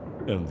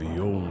 and the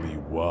only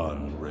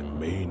one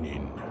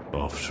remaining.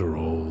 After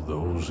all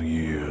those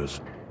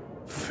years,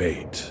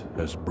 fate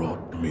has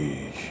brought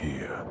me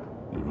here.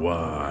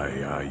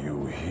 Why are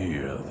you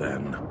here,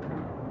 then?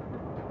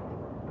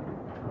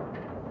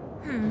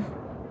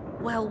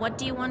 Well, what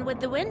do you want with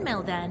the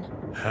windmill, then?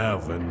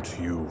 Haven't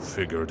you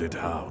figured it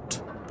out?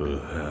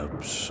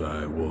 Perhaps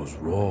I was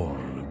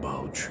wrong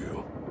about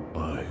you.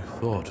 I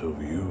thought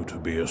of you to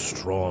be a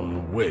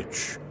strong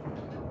witch,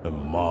 a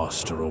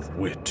master of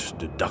wit,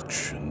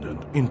 deduction,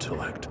 and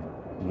intellect,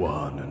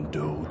 one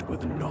endowed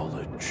with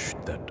knowledge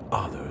that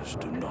others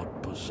do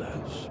not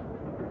possess.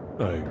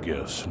 I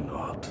guess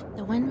not.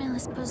 The windmill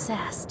is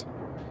possessed.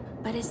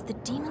 But is the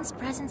demon's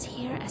presence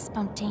here as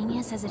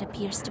spontaneous as it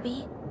appears to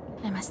be?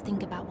 I must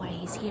think about why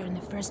he's here in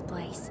the first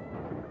place.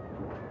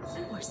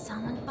 You were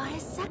summoned by a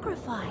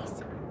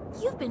sacrifice.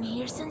 You've been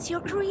here since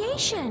your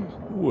creation.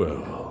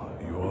 Well,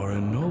 you are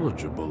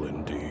knowledgeable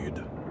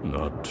indeed.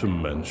 Not to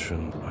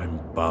mention, I'm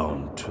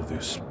bound to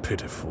this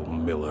pitiful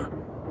miller.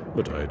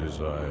 But I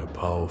desire a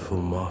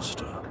powerful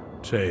master.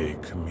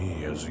 Take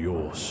me as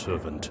your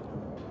servant.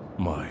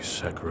 My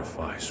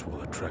sacrifice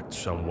will attract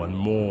someone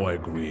more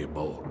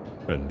agreeable,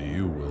 and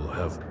you will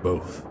have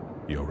both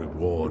your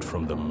reward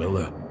from the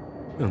miller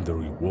and the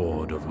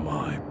reward of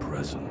my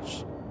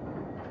presence.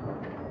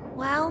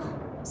 Well,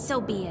 so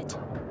be it.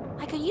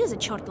 I could use a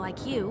chort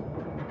like you,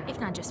 if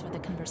not just for the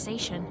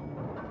conversation.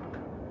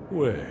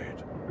 Wait,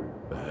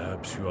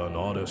 perhaps you are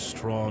not as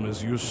strong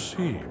as you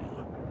seem.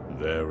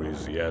 There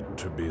is yet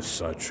to be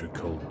such a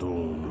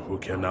Khaldun who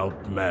can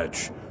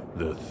outmatch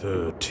the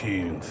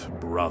 13th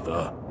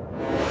brother.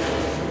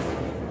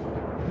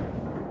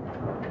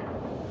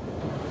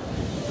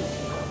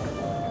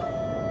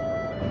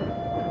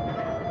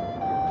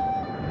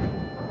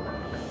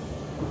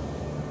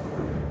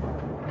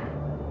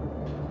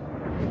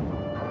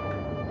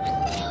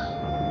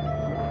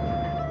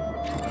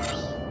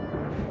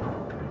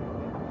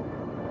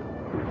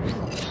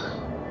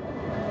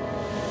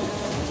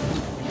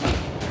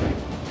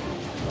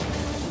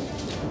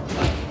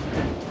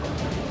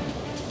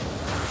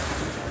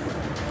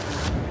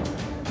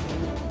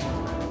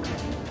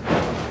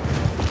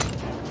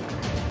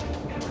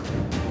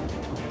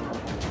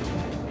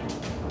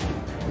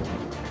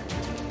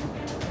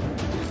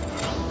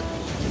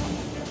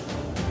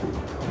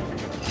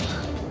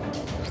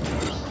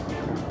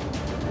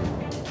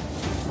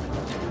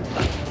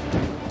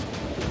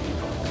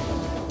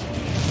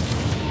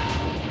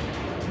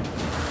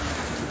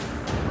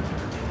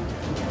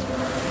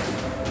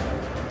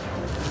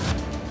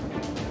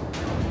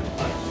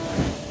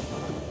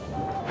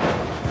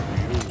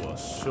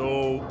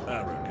 So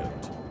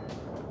arrogant.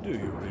 Do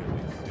you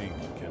really think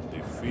you can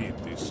defeat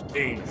this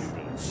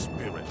ancient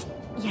spirit?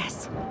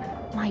 Yes,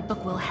 my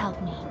book will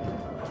help me.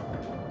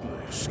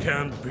 This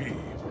can't be.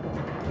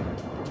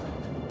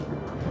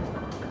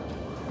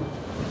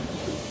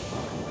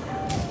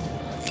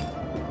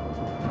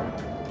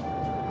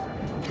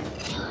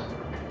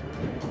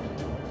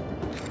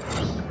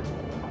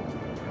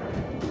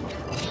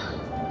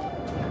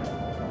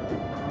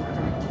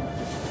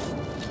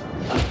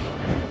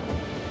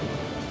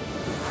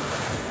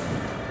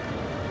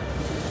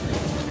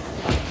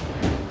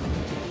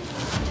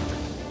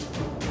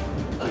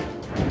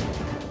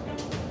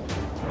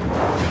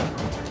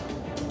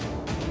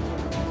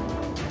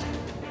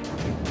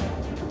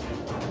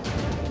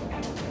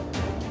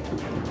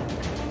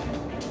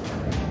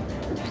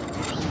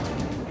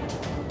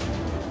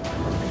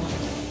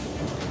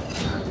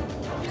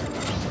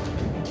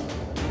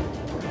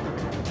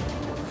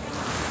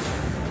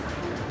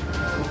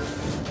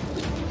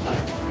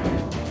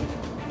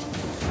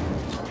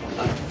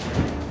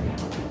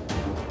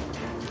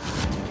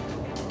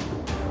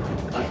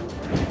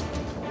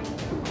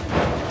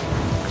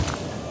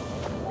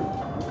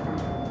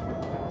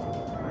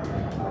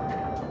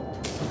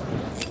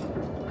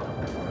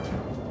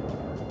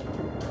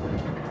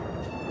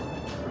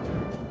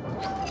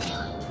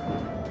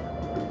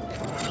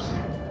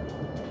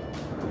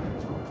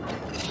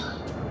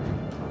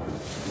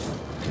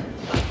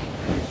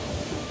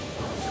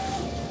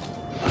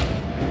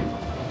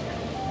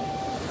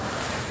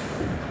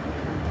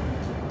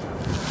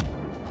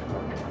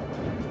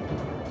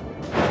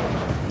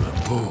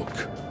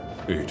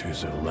 It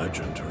is a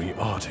legendary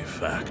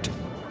artifact.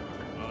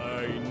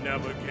 I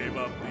never gave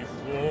up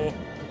before,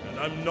 and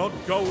I'm not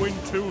going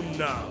to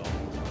now.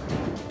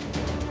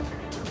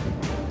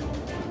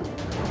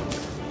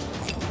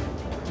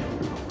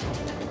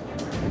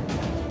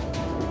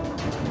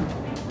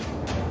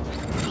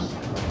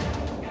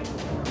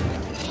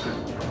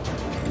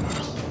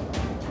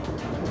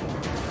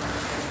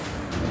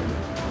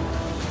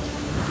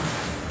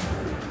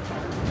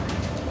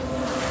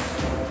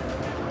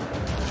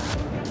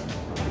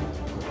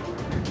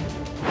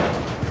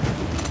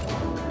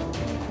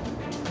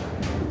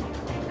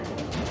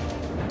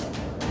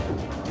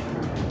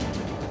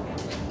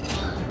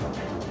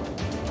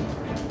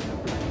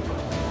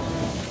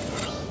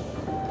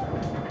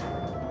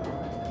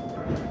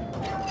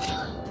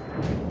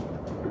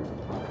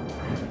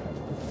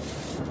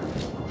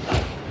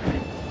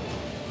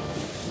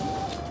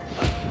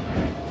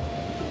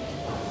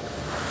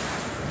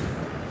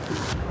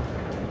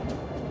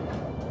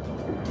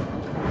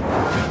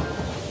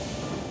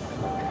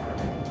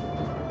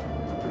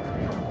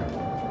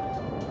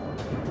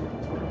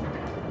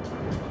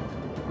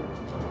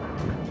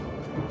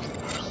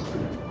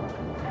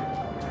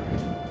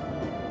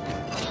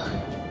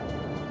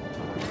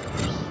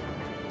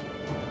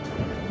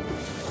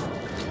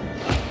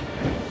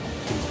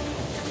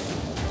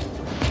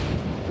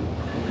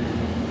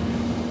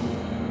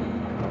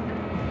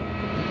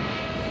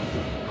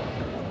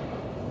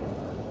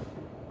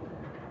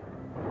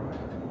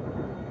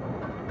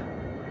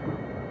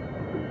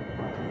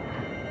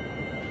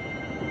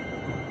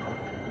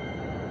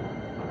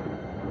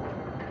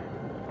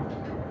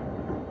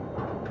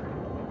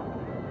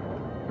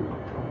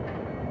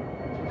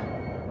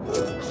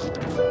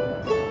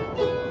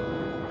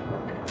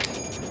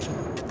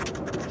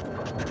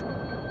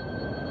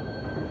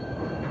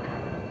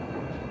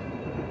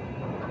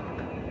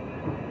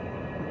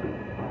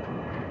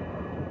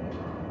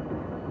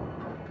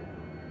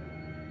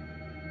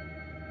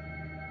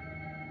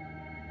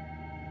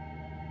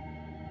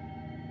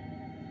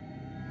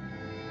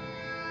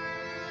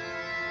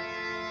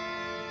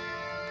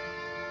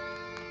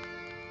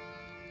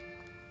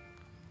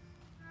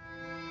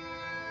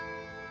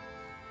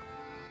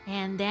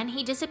 And then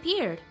he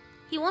disappeared.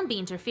 He won't be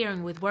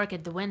interfering with work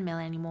at the windmill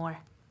anymore.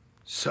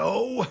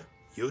 So,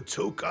 you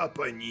took up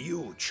a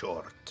new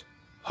chort.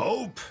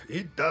 Hope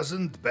it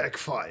doesn't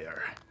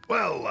backfire.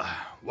 Well,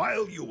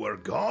 while you were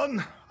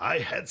gone, I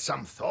had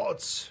some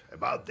thoughts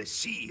about the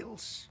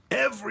seals.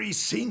 Every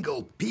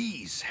single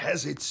piece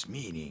has its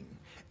meaning,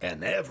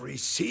 and every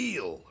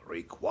seal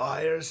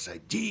requires a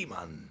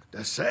demon.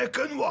 The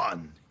second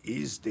one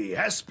is the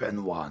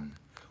aspen one.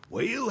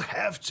 We'll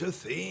have to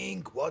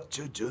think what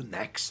to do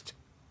next.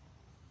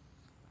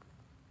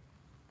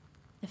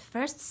 The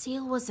first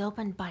seal was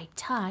opened by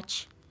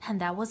touch, and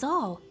that was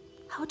all.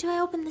 How do I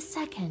open the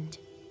second?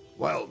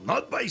 Well,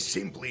 not by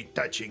simply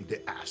touching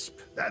the asp,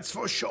 that's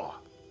for sure.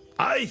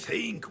 I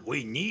think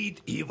we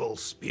need evil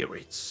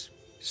spirits.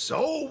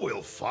 So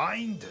we'll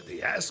find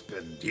the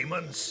aspen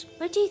demons.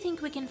 Where do you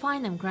think we can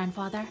find them,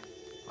 Grandfather?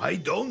 I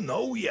don't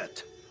know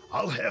yet.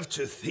 I'll have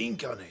to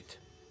think on it.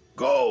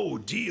 Go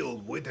deal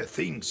with the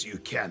things you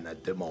can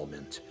at the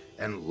moment,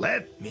 and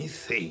let me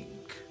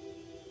think.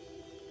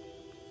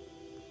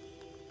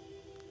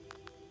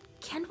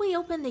 Can't we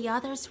open the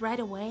others right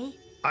away?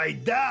 I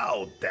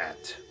doubt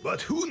that,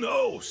 but who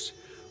knows?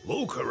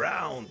 Look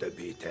around a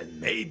bit and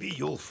maybe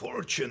you'll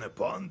fortune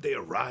upon the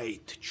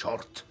right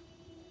chort.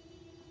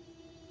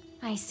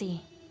 I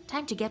see.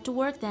 Time to get to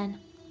work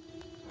then.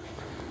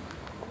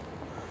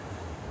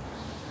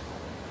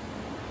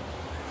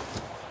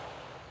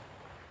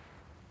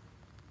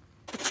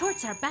 The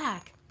chorts are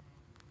back.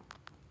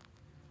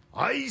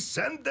 I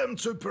sent them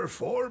to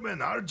perform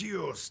an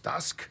arduous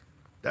task.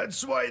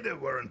 That's why they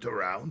weren't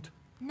around.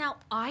 Now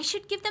I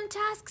should give them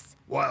tasks?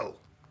 Well,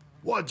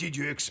 what did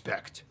you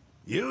expect?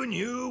 You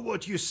knew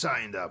what you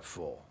signed up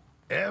for.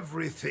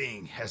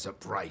 Everything has a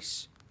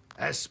price,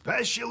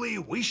 especially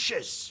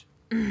wishes.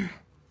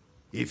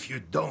 If you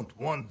don't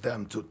want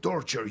them to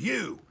torture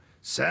you,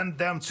 send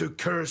them to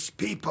curse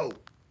people.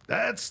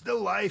 That's the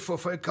life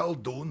of a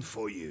Khaldun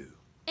for you.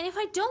 And if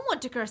I don't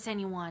want to curse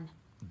anyone?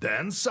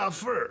 Then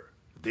suffer.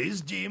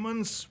 These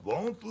demons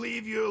won't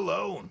leave you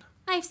alone.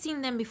 I've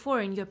seen them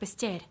before in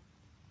Yopestir.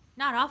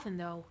 Not often,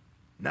 though.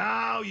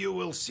 Now you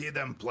will see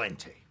them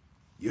plenty.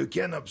 You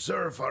can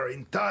observe our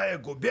entire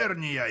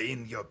gubernia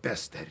in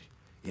Yopestir.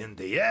 In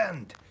the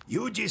end,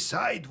 you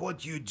decide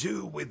what you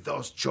do with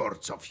those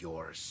chorts of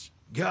yours.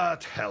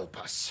 God help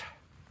us.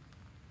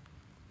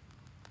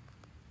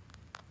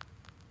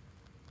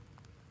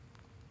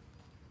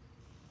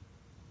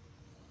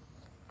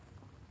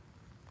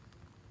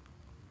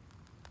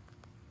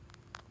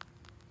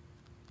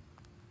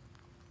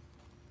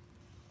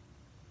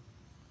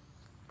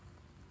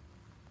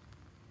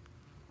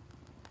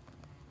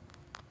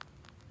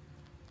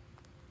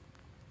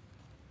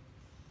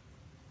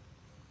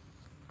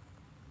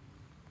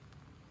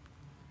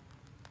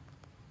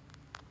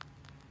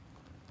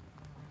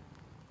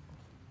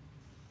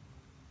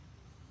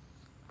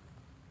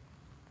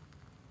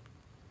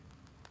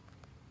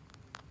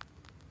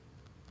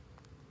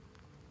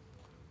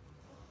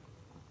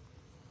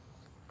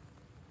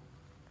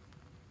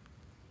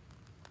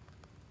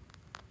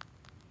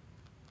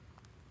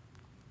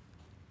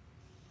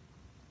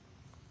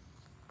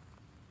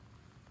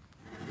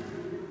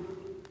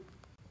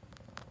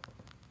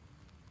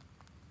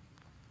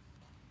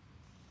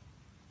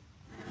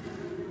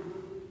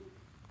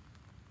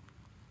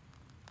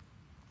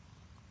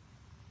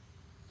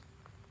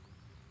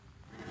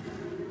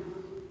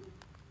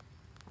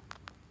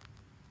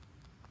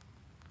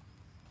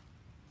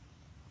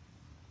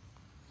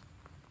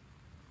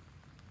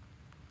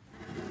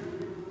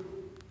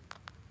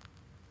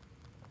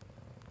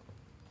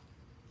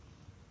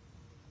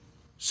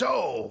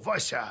 So,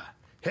 Vasya,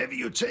 have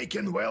you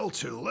taken well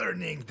to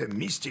learning the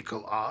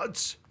mystical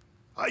arts?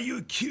 Are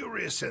you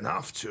curious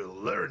enough to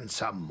learn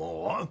some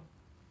more?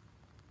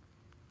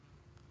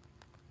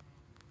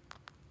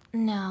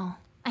 No,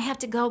 I have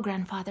to go,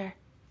 Grandfather.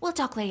 We'll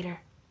talk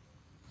later.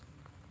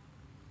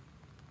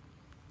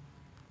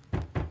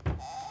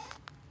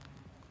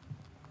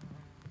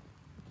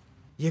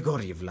 Yegor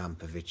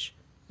Yevlampovich,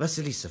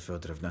 Vasilisa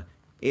Fedorovna,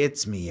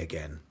 it's me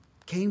again.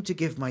 Came to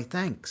give my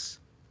thanks.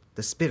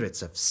 The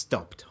spirits have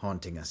stopped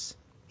haunting us.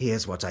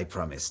 Here's what I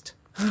promised.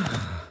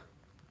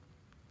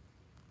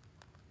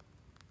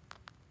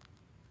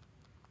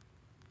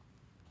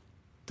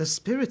 The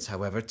spirits,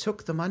 however,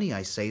 took the money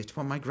I saved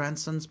for my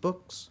grandson's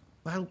books.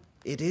 Well,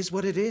 it is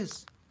what it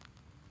is.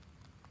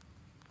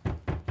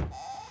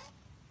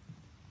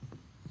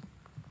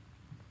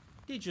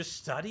 Did you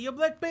study your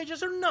black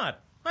pages or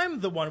not?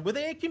 I'm the one with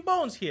the aching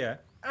bones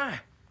here.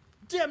 Ah,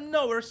 damn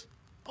knowers.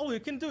 All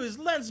you can do is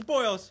lance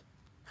boils.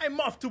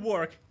 I'm off to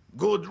work.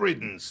 Good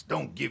riddance.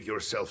 Don't give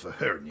yourself a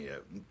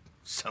hernia.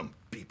 Some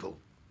people.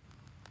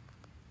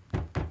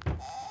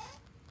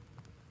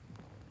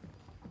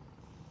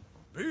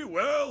 Be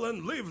well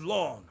and live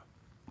long.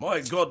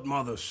 My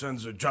godmother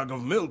sends a jug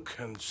of milk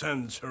and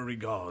sends her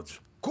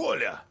regards.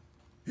 Kolya,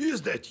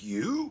 is that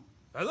you?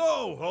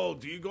 Hello,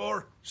 old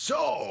Igor.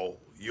 So,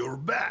 you're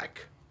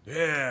back.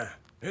 Yeah,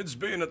 it's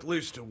been at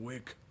least a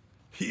week.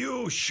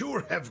 You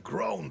sure have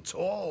grown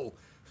tall.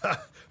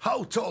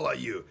 How tall are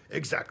you,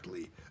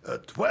 exactly?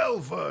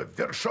 12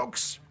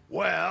 vershoks?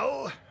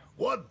 Well,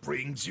 what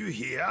brings you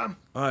here?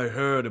 I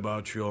heard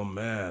about your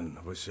man,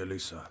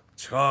 Vasilisa.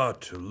 It's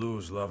hard to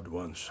lose loved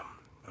ones.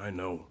 I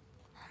know.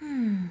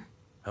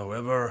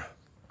 However,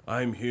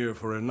 I'm here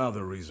for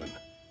another reason.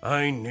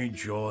 I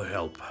need your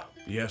help.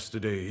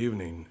 Yesterday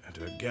evening, at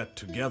a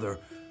get-together,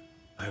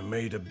 I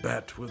made a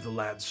bet with the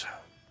lads.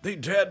 They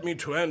dared me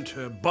to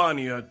enter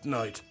Banya at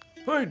night.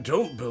 I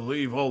don't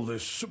believe all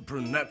this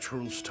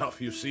supernatural stuff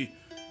you see.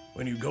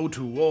 When you go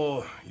to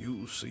war,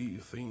 you see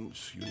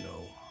things you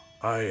know.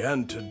 I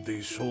entered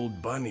this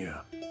old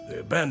Banya, the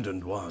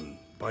abandoned one,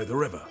 by the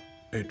river.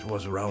 It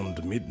was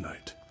around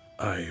midnight.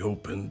 I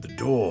opened the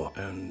door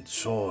and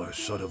saw a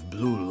sort of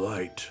blue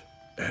light,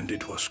 and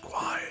it was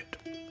quiet.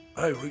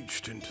 I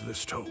reached into the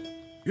stone.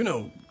 You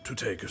know, to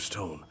take a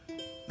stone.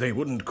 They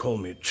wouldn't call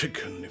me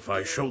chicken if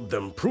I showed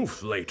them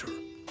proof later.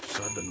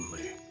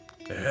 Suddenly,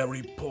 a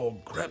hairy paw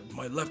grabbed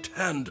my left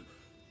hand.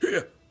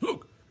 Here,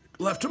 look, it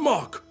left a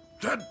mark.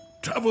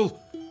 That devil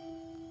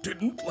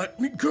didn't let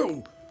me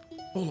go.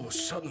 All of a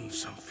sudden,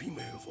 some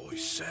female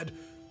voice said,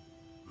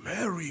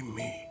 "Marry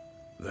me."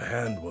 The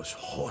hand was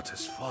hot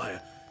as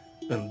fire,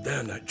 and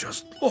then I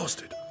just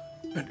lost it.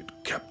 And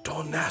it kept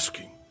on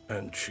asking,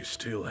 and she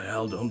still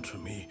held on to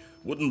me,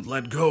 wouldn't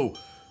let go.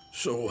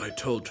 So I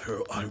told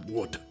her I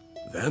would.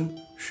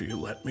 Then she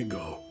let me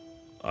go.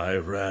 I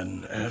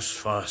ran as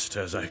fast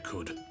as I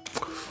could.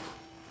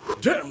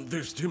 Damn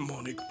this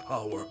demonic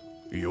power.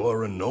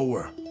 You're a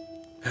knower.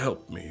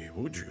 Help me,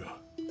 would you?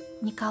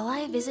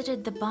 Nikolai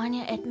visited the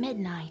Banya at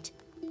midnight,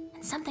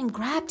 and something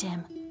grabbed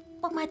him.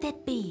 What might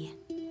that be?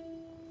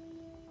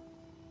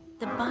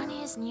 The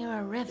Banya is near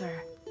a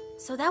river,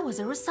 so that was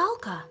a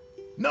Rusalka.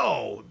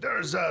 No,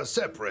 there's a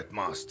separate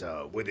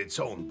master with its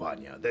own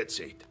banya, that's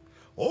it.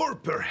 Or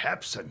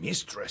perhaps a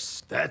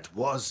mistress. That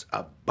was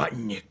a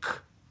bannik.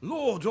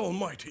 Lord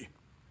Almighty.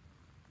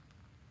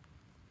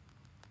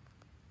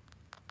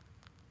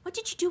 What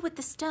did you do with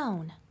the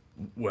stone?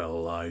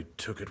 Well, I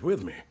took it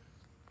with me.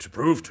 To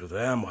prove to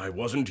them I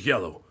wasn't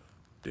yellow.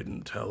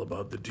 Didn't tell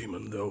about the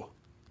demon, though.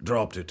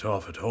 Dropped it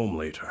off at home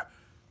later.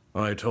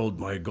 I told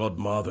my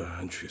godmother,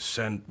 and she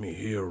sent me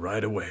here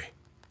right away.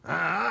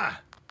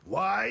 Ah,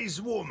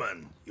 wise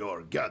woman,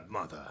 your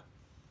godmother.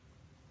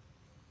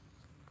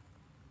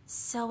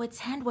 So its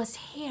hand was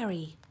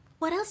hairy.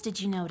 What else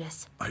did you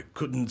notice? I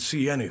couldn't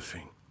see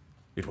anything.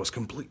 It was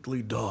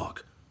completely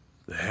dark.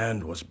 The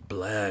hand was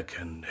black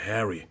and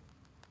hairy.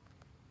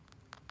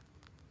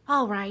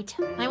 All right,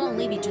 I won't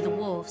leave you to the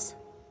wolves.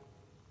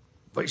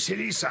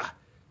 Vasilisa,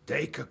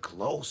 take a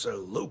closer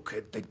look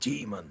at the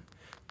demon.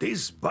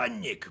 This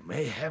bannik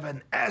may have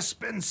an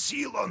aspen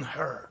seal on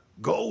her.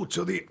 Go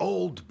to the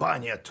old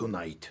banya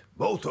tonight,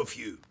 both of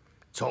you.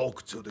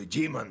 Talk to the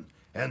demon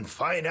and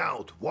find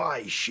out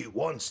why she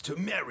wants to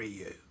marry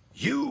you.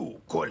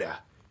 You,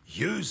 Kolya,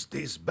 use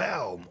this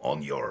balm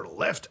on your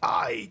left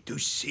eye to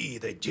see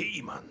the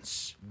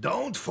demons.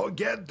 Don't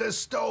forget the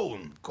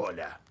stone,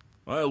 Kolya.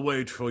 I'll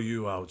wait for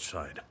you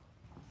outside.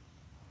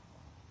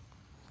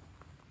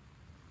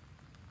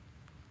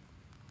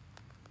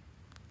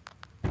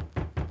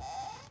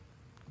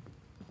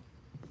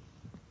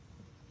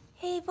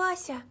 Hey,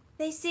 Vasya,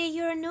 they say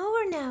you're a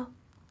knower now.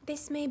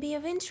 This may be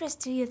of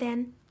interest to you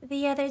then.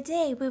 The other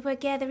day we were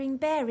gathering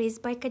berries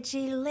by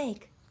Kajil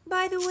Lake.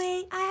 By the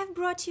way, I have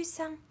brought you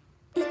some.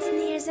 It's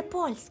near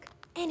Zapolsk.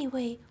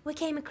 Anyway, we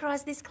came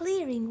across this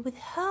clearing with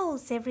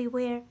holes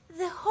everywhere.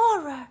 The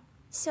horror!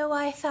 So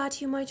I thought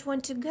you might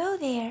want to go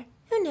there.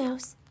 Who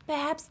knows?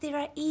 Perhaps there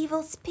are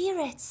evil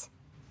spirits.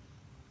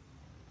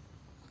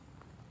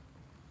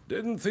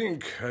 Didn't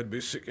think I'd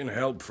be seeking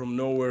help from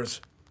nowheres.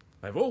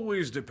 I've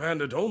always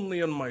depended only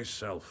on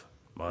myself.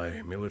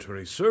 My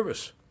military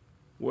service?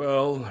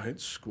 Well,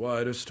 it's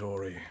quite a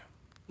story.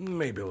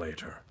 Maybe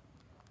later.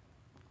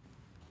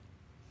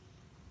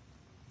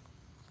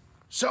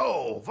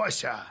 So,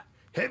 Vasya,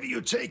 have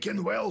you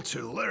taken well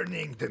to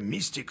learning the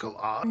mystical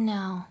art?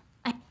 No.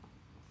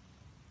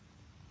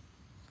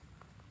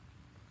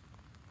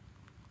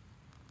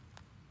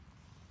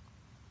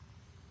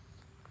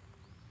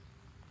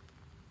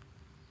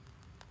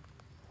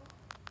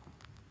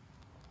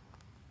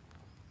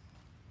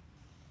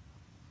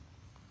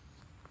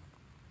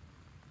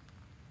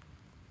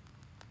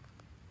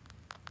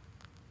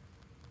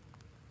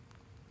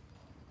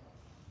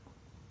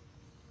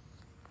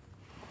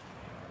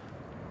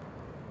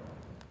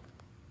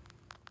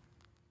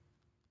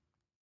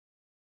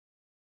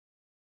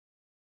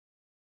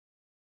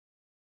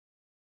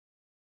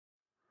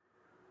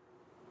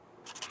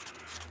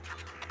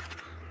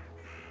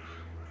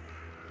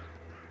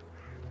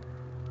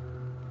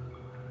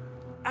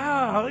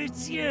 Oh,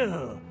 it's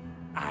you.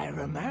 I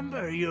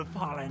remember you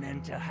falling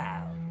into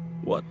hell.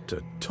 What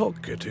a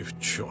talkative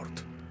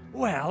chort.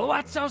 Well,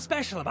 what's so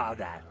special about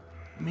that?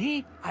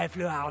 Me? I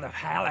flew out of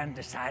hell and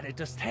decided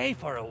to stay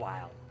for a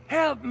while.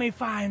 Help me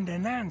find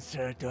an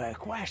answer to a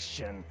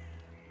question,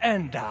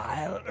 and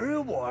I'll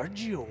reward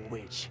you,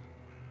 witch.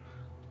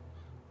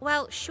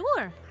 Well,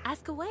 sure.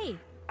 Ask away.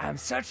 I'm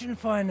searching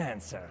for an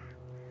answer.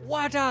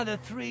 What are the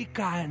 3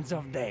 kinds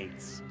of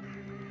dates?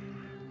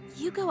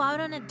 You go out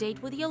on a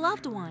date with your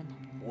loved one.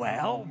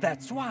 Well,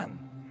 that's one.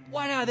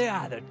 What are the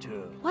other 2?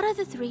 What are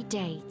the 3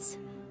 dates?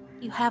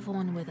 You have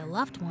one with a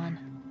loved one.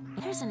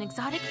 There's an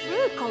exotic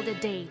fruit called a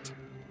date.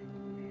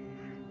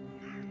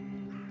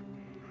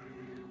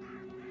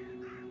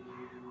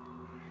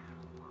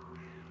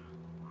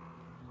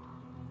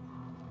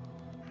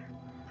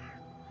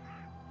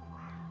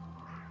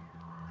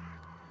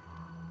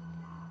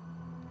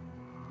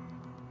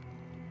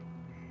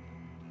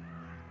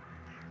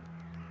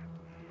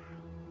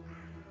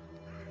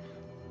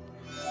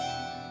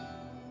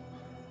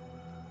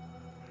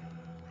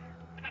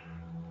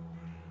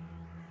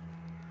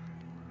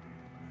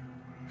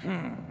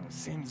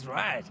 Seems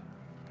right.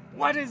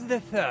 What is the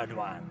 3rd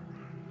one?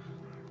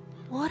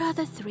 What are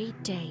the 3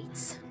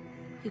 dates?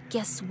 You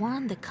guessed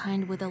one, the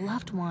kind with a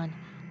loved one,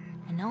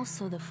 and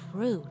also the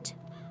fruit.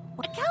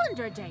 A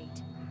calendar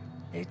date.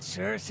 It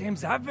sure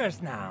seems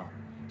obvious now.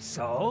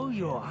 So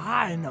you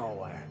are a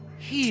knower.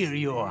 Here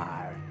you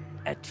are.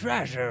 A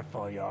treasure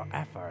for your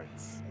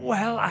efforts.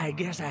 Well, I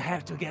guess I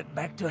have to get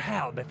back to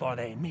hell before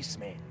they miss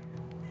me.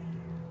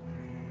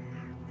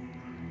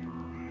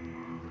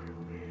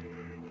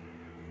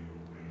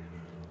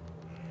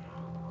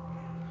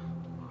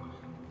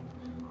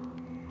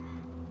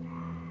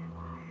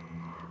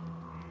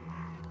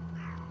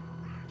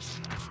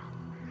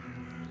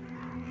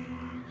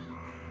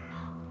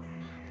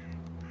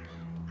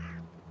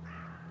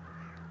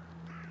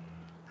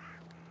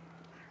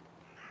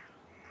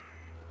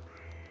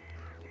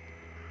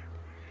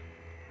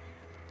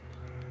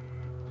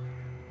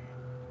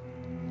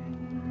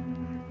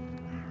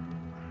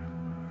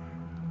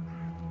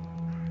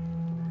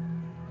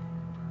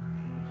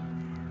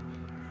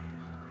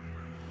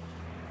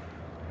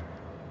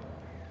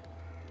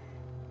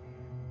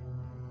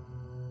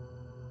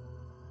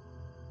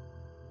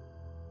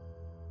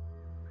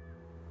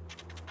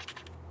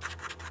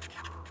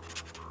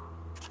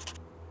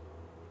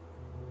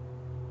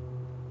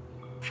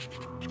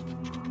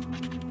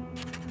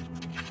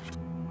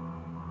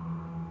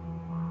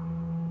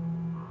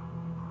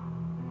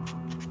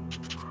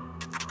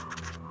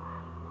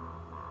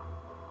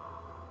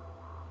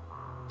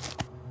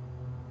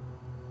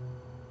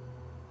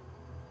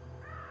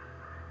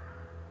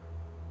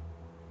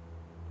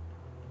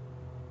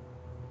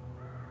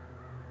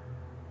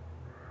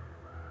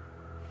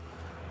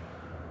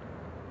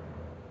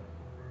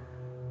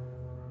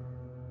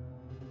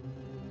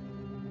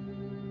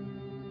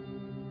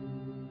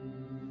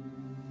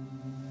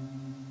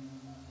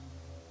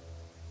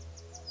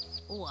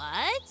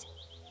 What?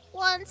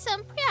 Want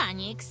some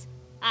pranics?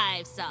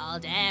 I've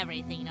sold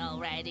everything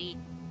already.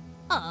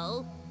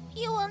 Oh,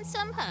 you want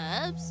some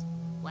herbs?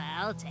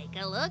 Well, take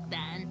a look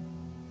then.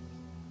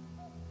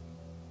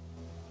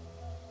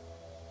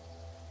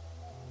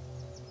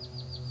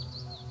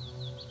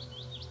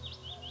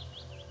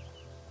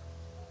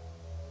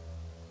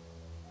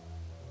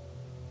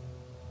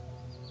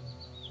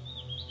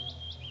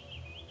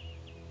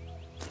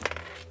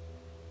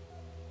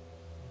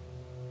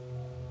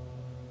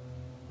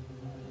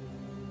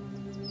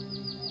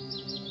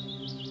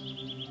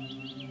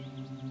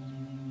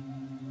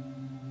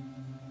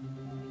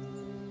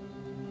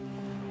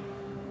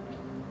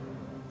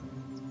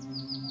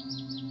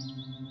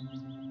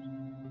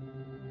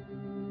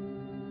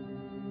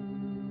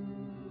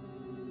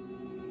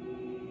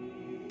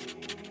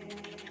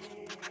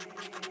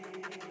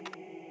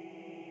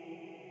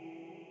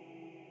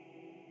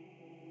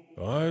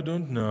 I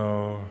don't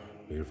know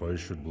if I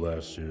should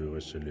bless you,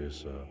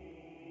 Vasilisa.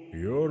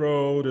 Your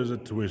road is a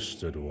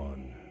twisted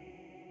one.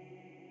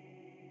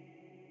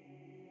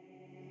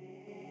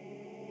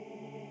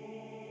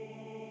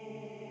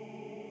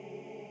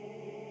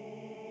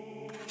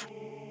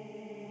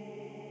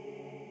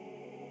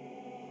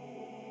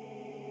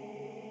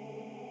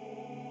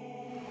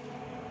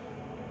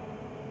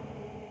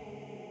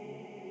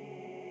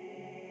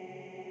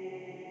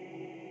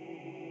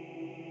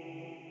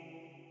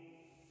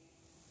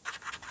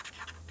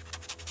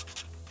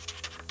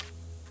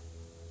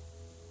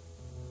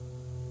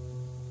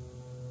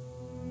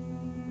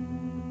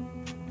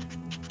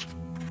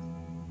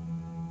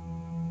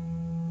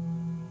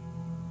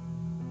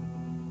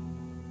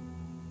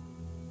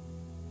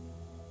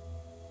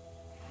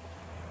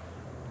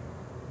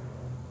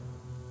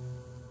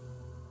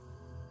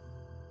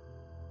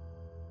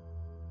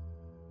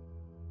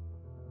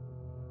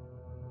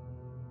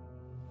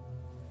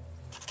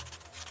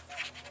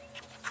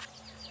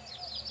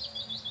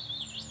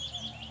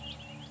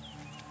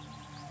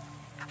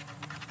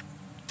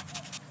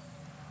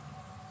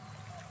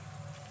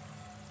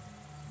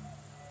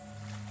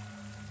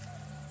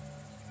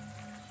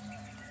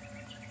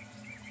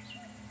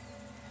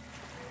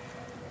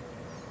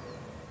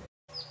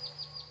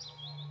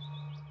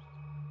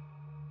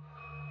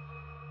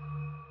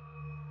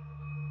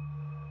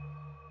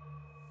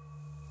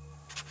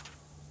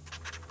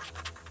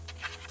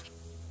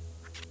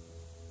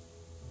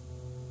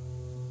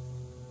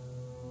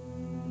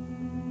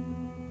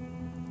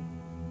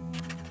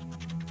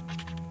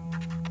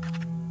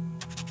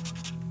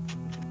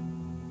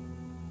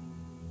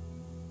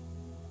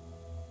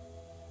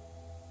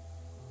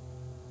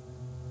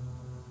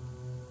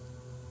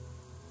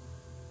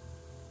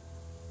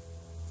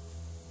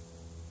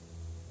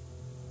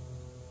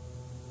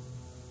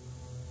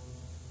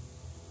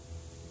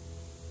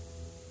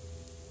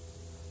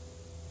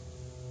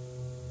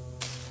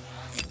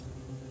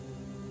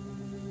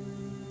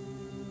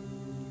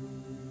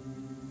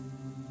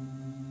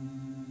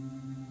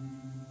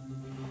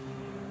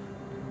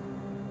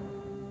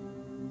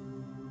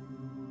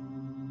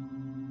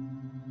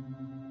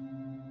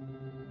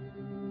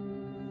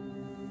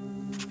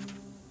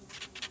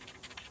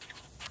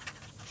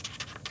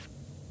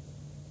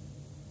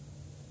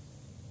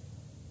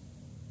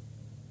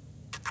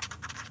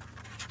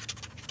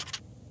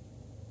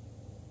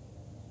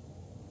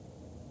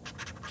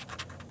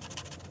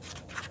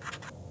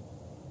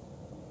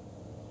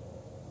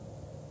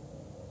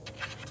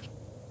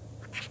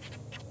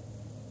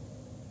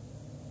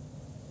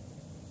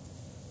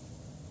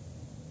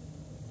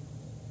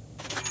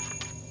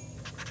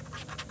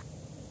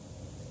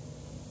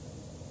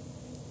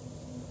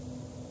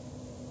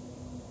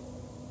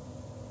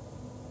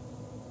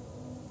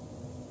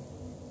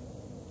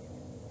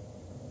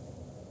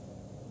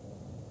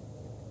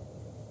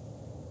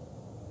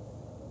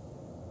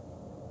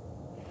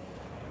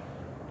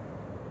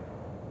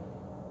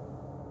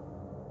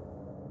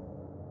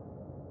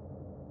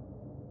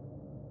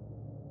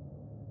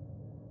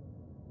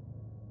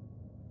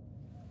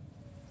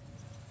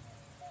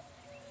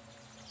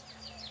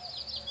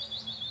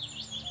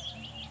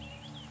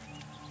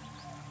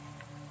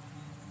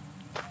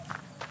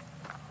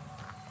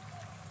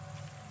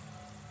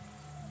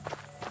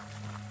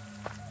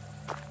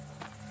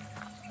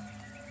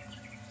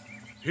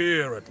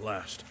 Here at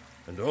last.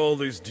 And all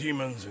these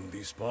demons in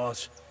these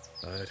parts,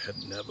 I had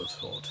never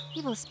thought.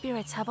 Evil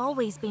spirits have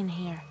always been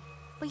here,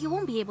 but you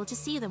won't be able to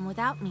see them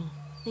without me.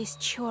 These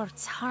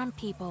chorts harm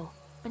people,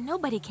 but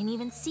nobody can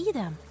even see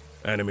them.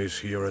 Enemies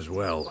here as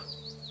well.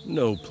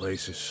 No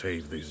place is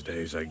safe these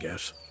days, I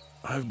guess.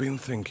 I've been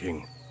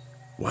thinking,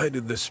 why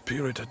did the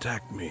spirit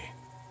attack me?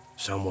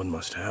 Someone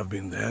must have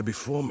been there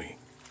before me.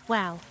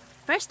 Well,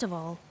 first of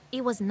all,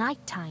 it was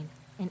nighttime,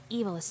 and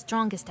evil is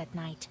strongest at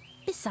night.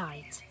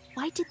 Besides,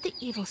 why did the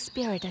evil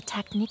spirit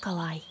attack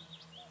Nikolai?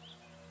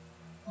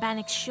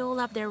 Bannock sure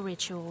love their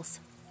rituals.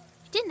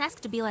 You didn't ask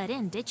to be let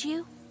in, did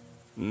you?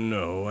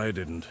 No, I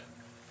didn't.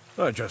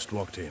 I just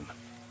walked in.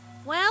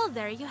 Well,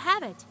 there you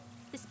have it.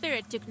 The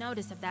spirit took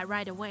notice of that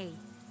right away.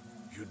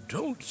 You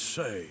don't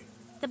say.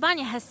 The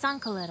banya has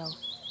sunk a little.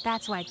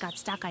 That's why it got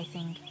stuck, I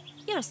think.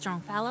 You're a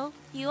strong fellow.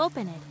 You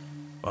open it.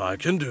 I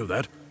can do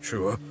that,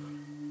 sure.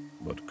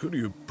 But could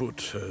you put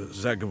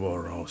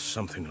Zagavor or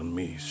something on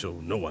me so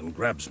no one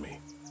grabs me?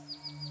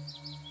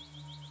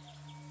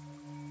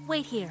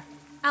 Wait here.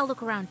 I'll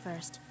look around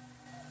first.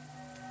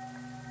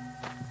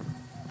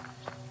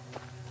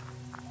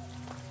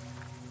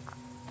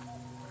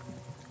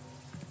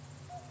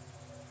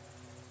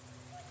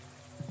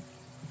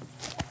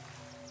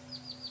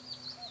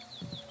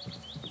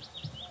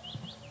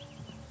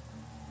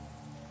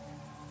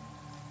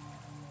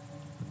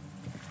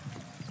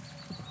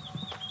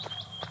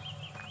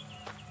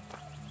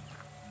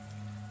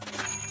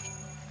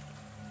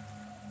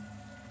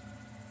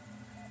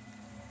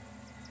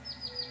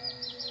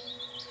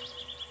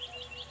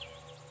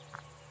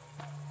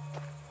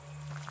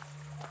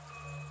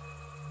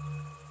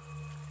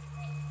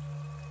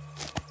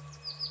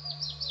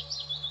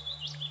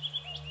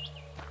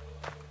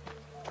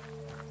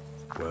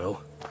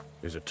 Well,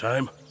 is it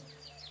time?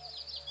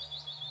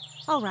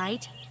 All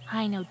right.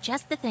 I know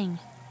just the thing.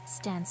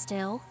 Stand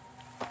still.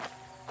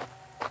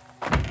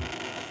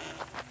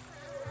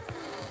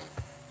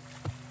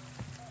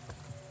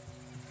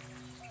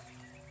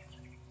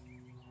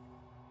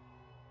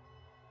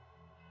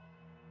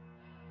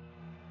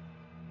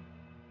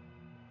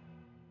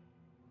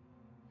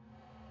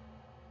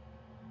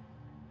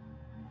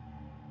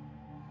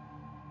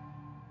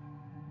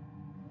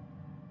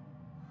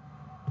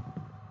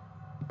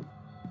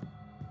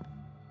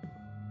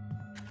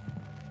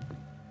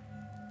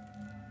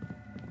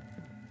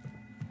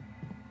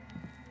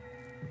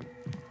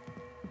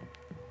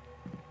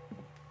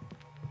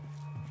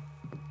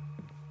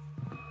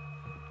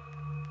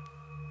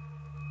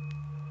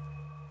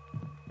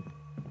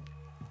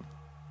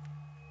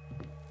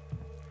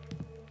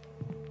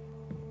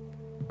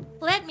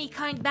 Let me,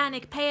 kind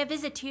Bannock, pay a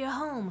visit to your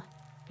home.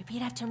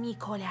 Repeat after me,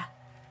 Kolya.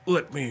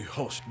 Let me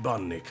host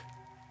Bannik.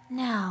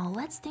 Now,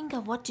 let's think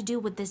of what to do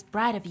with this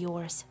bride of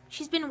yours.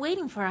 She's been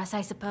waiting for us,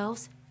 I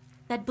suppose.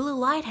 That blue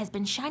light has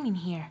been shining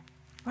here,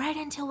 right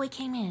until we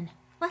came in.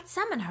 Let's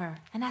summon her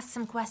and ask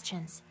some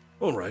questions.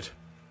 All right.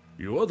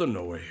 You are the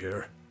knower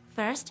here.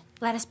 First,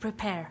 let us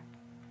prepare.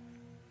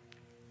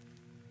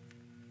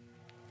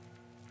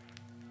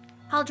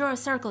 I'll draw a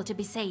circle to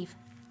be safe.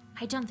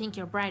 I don't think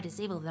your bride is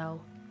evil,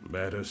 though.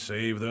 Better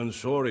safe than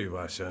sorry,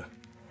 Vasa.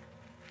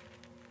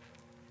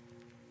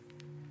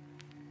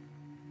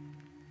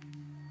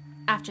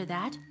 After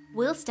that,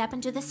 we'll step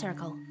into the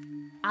circle.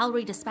 I'll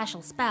read a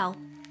special spell,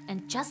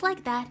 and just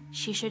like that,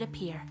 she should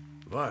appear.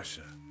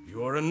 Vasa,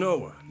 you are a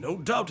knower, no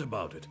doubt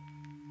about it.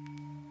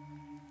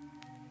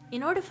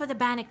 In order for the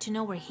Bannock to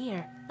know we're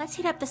here, let's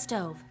heat up the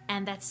stove,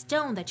 and that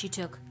stone that you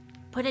took,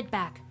 put it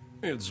back.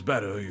 It's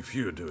better if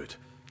you do it.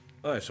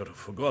 I sort of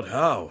forgot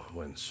how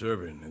when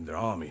serving in the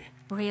army.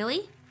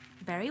 Really?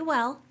 Very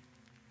well.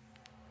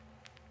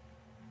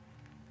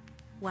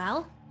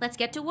 Well, let's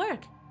get to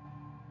work.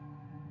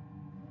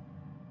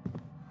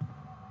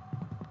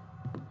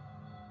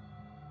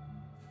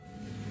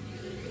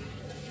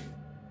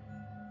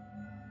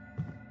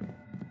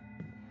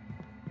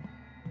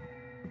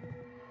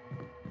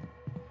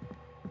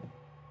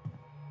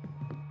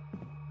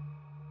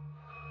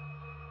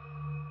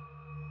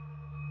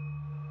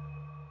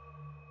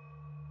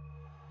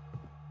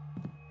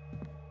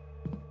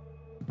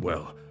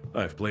 Well,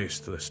 I've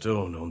placed the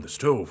stone on the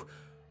stove.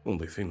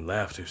 Only thing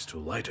left is to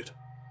light it.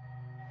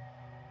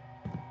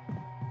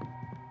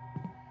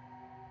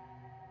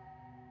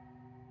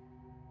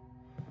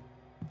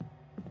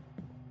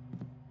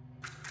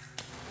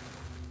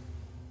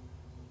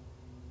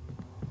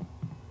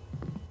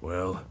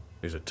 Well,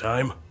 is it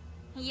time?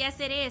 Yes,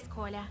 it is,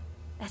 Kolya.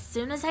 As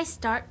soon as I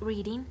start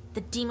reading,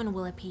 the demon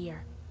will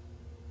appear.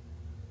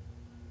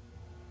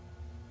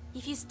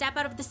 If you step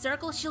out of the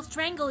circle, she'll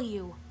strangle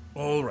you.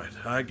 All right,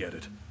 I get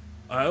it.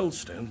 I'll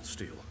stand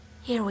still.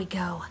 Here we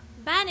go.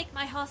 Bannock,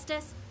 my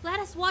hostess, let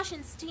us wash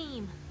in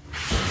steam.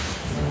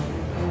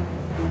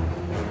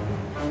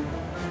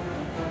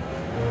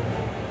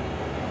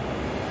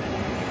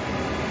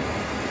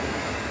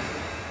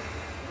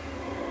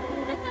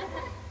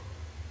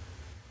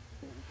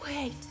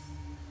 Wait.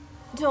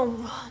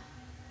 Don't run.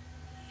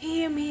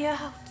 Hear me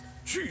out.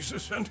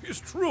 Jesus and his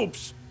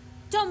troops!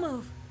 Don't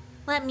move.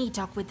 Let me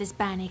talk with this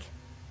Bannock.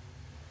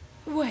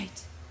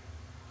 Wait.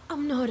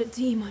 I'm not a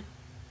demon.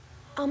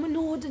 I'm an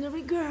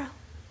ordinary girl.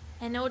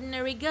 An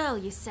ordinary girl,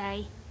 you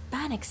say?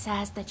 Bannock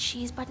says that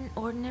she's but an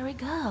ordinary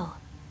girl.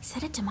 Is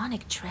that a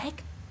demonic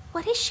trick?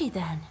 What is she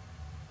then?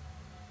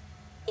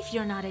 If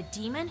you're not a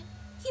demon,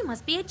 you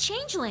must be a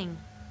changeling.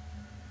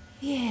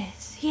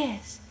 Yes,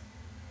 yes.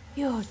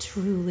 You're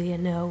truly a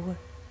knower.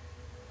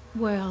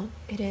 Well,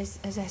 it is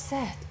as I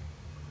said.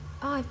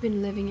 I've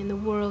been living in the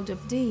world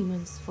of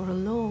demons for a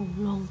long,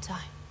 long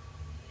time.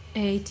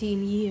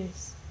 18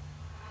 years.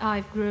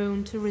 I've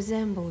grown to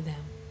resemble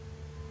them.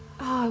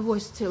 I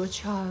was still a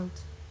child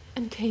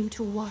and came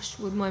to wash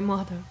with my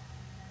mother.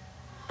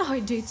 I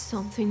did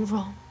something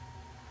wrong.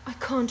 I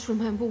can't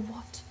remember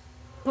what,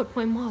 but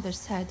my mother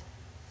said,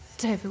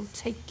 "Devil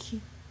take you."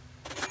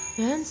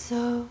 And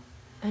so,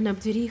 an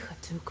Abdericha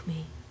took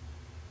me.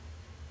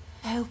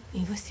 Help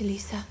me,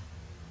 Vasilisa.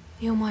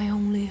 You're my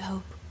only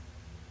hope.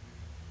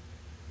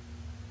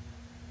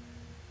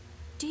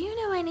 Do you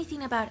know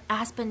anything about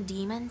Aspen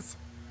demons?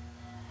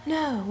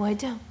 No, I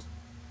don't.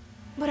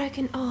 But I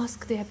can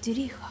ask the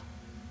Abdericha.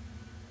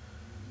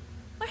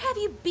 Where have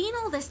you been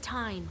all this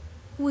time?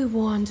 We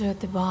wandered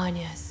the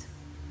banyas.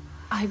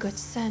 I got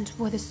sent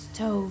where the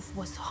stove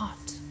was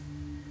hot.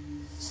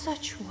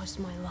 Such was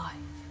my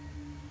life.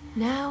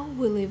 Now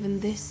we live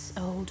in this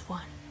old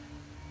one.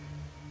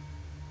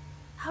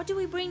 How do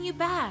we bring you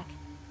back?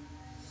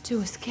 To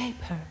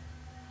escape her,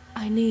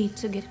 I need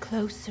to get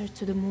closer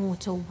to the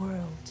mortal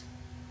world.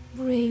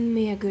 Bring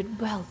me a good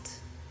belt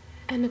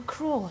and a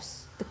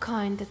cross, the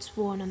kind that's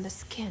worn on the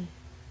skin,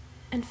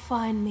 and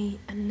find me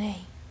a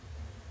name.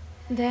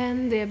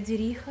 Then the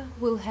Abdericha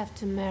will have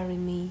to marry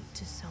me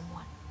to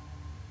someone.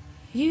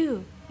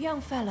 You,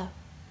 young fella,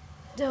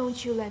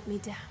 don't you let me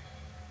down.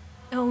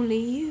 Only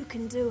you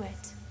can do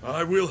it.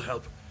 I will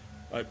help.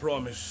 I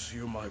promise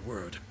you my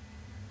word.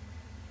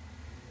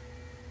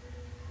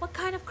 What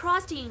kind of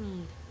cross do you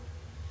need?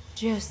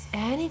 Just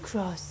any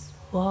cross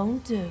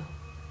won't do.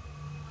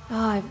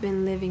 I've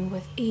been living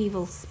with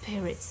evil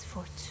spirits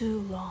for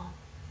too long.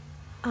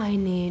 I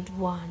need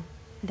one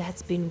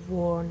that's been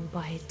worn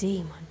by a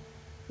demon.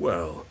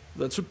 Well,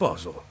 that's a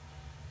puzzle.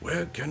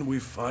 Where can we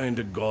find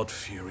a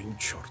God-fearing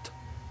chort?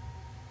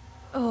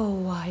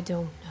 Oh, I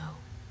don't know.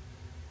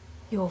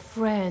 Your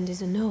friend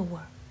is a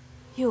knower.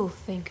 You'll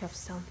think of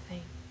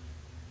something.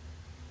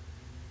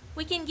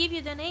 We can give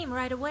you the name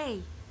right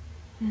away.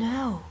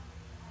 No,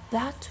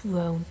 that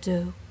won't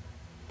do.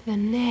 The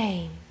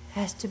name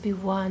has to be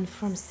one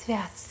from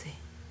Sviatsi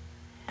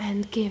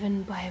and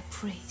given by a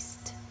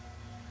priest.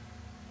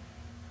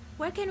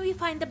 Where can we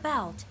find the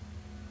belt?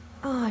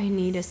 I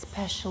need a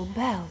special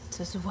belt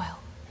as well.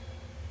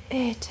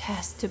 It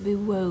has to be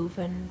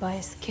woven by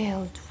a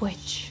skilled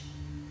witch.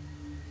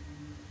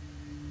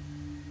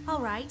 All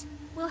right,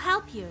 we'll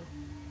help you.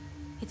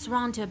 It's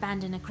wrong to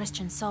abandon a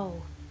Christian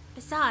soul.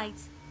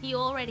 Besides, you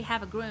already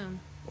have a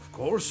groom. Of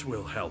course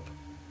we'll help.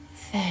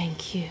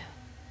 Thank you.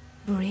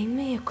 Bring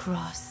me a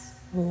cross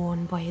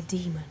worn by a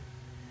demon,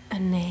 a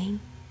name,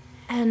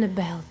 and a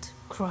belt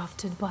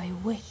crafted by a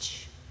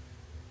witch.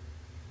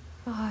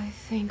 I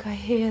think I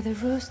hear the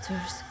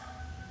roosters.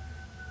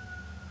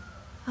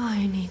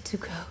 I need to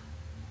go.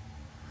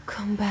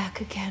 Come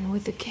back again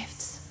with the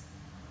gifts.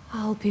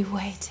 I'll be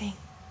waiting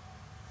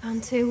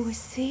until we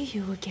see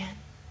you again.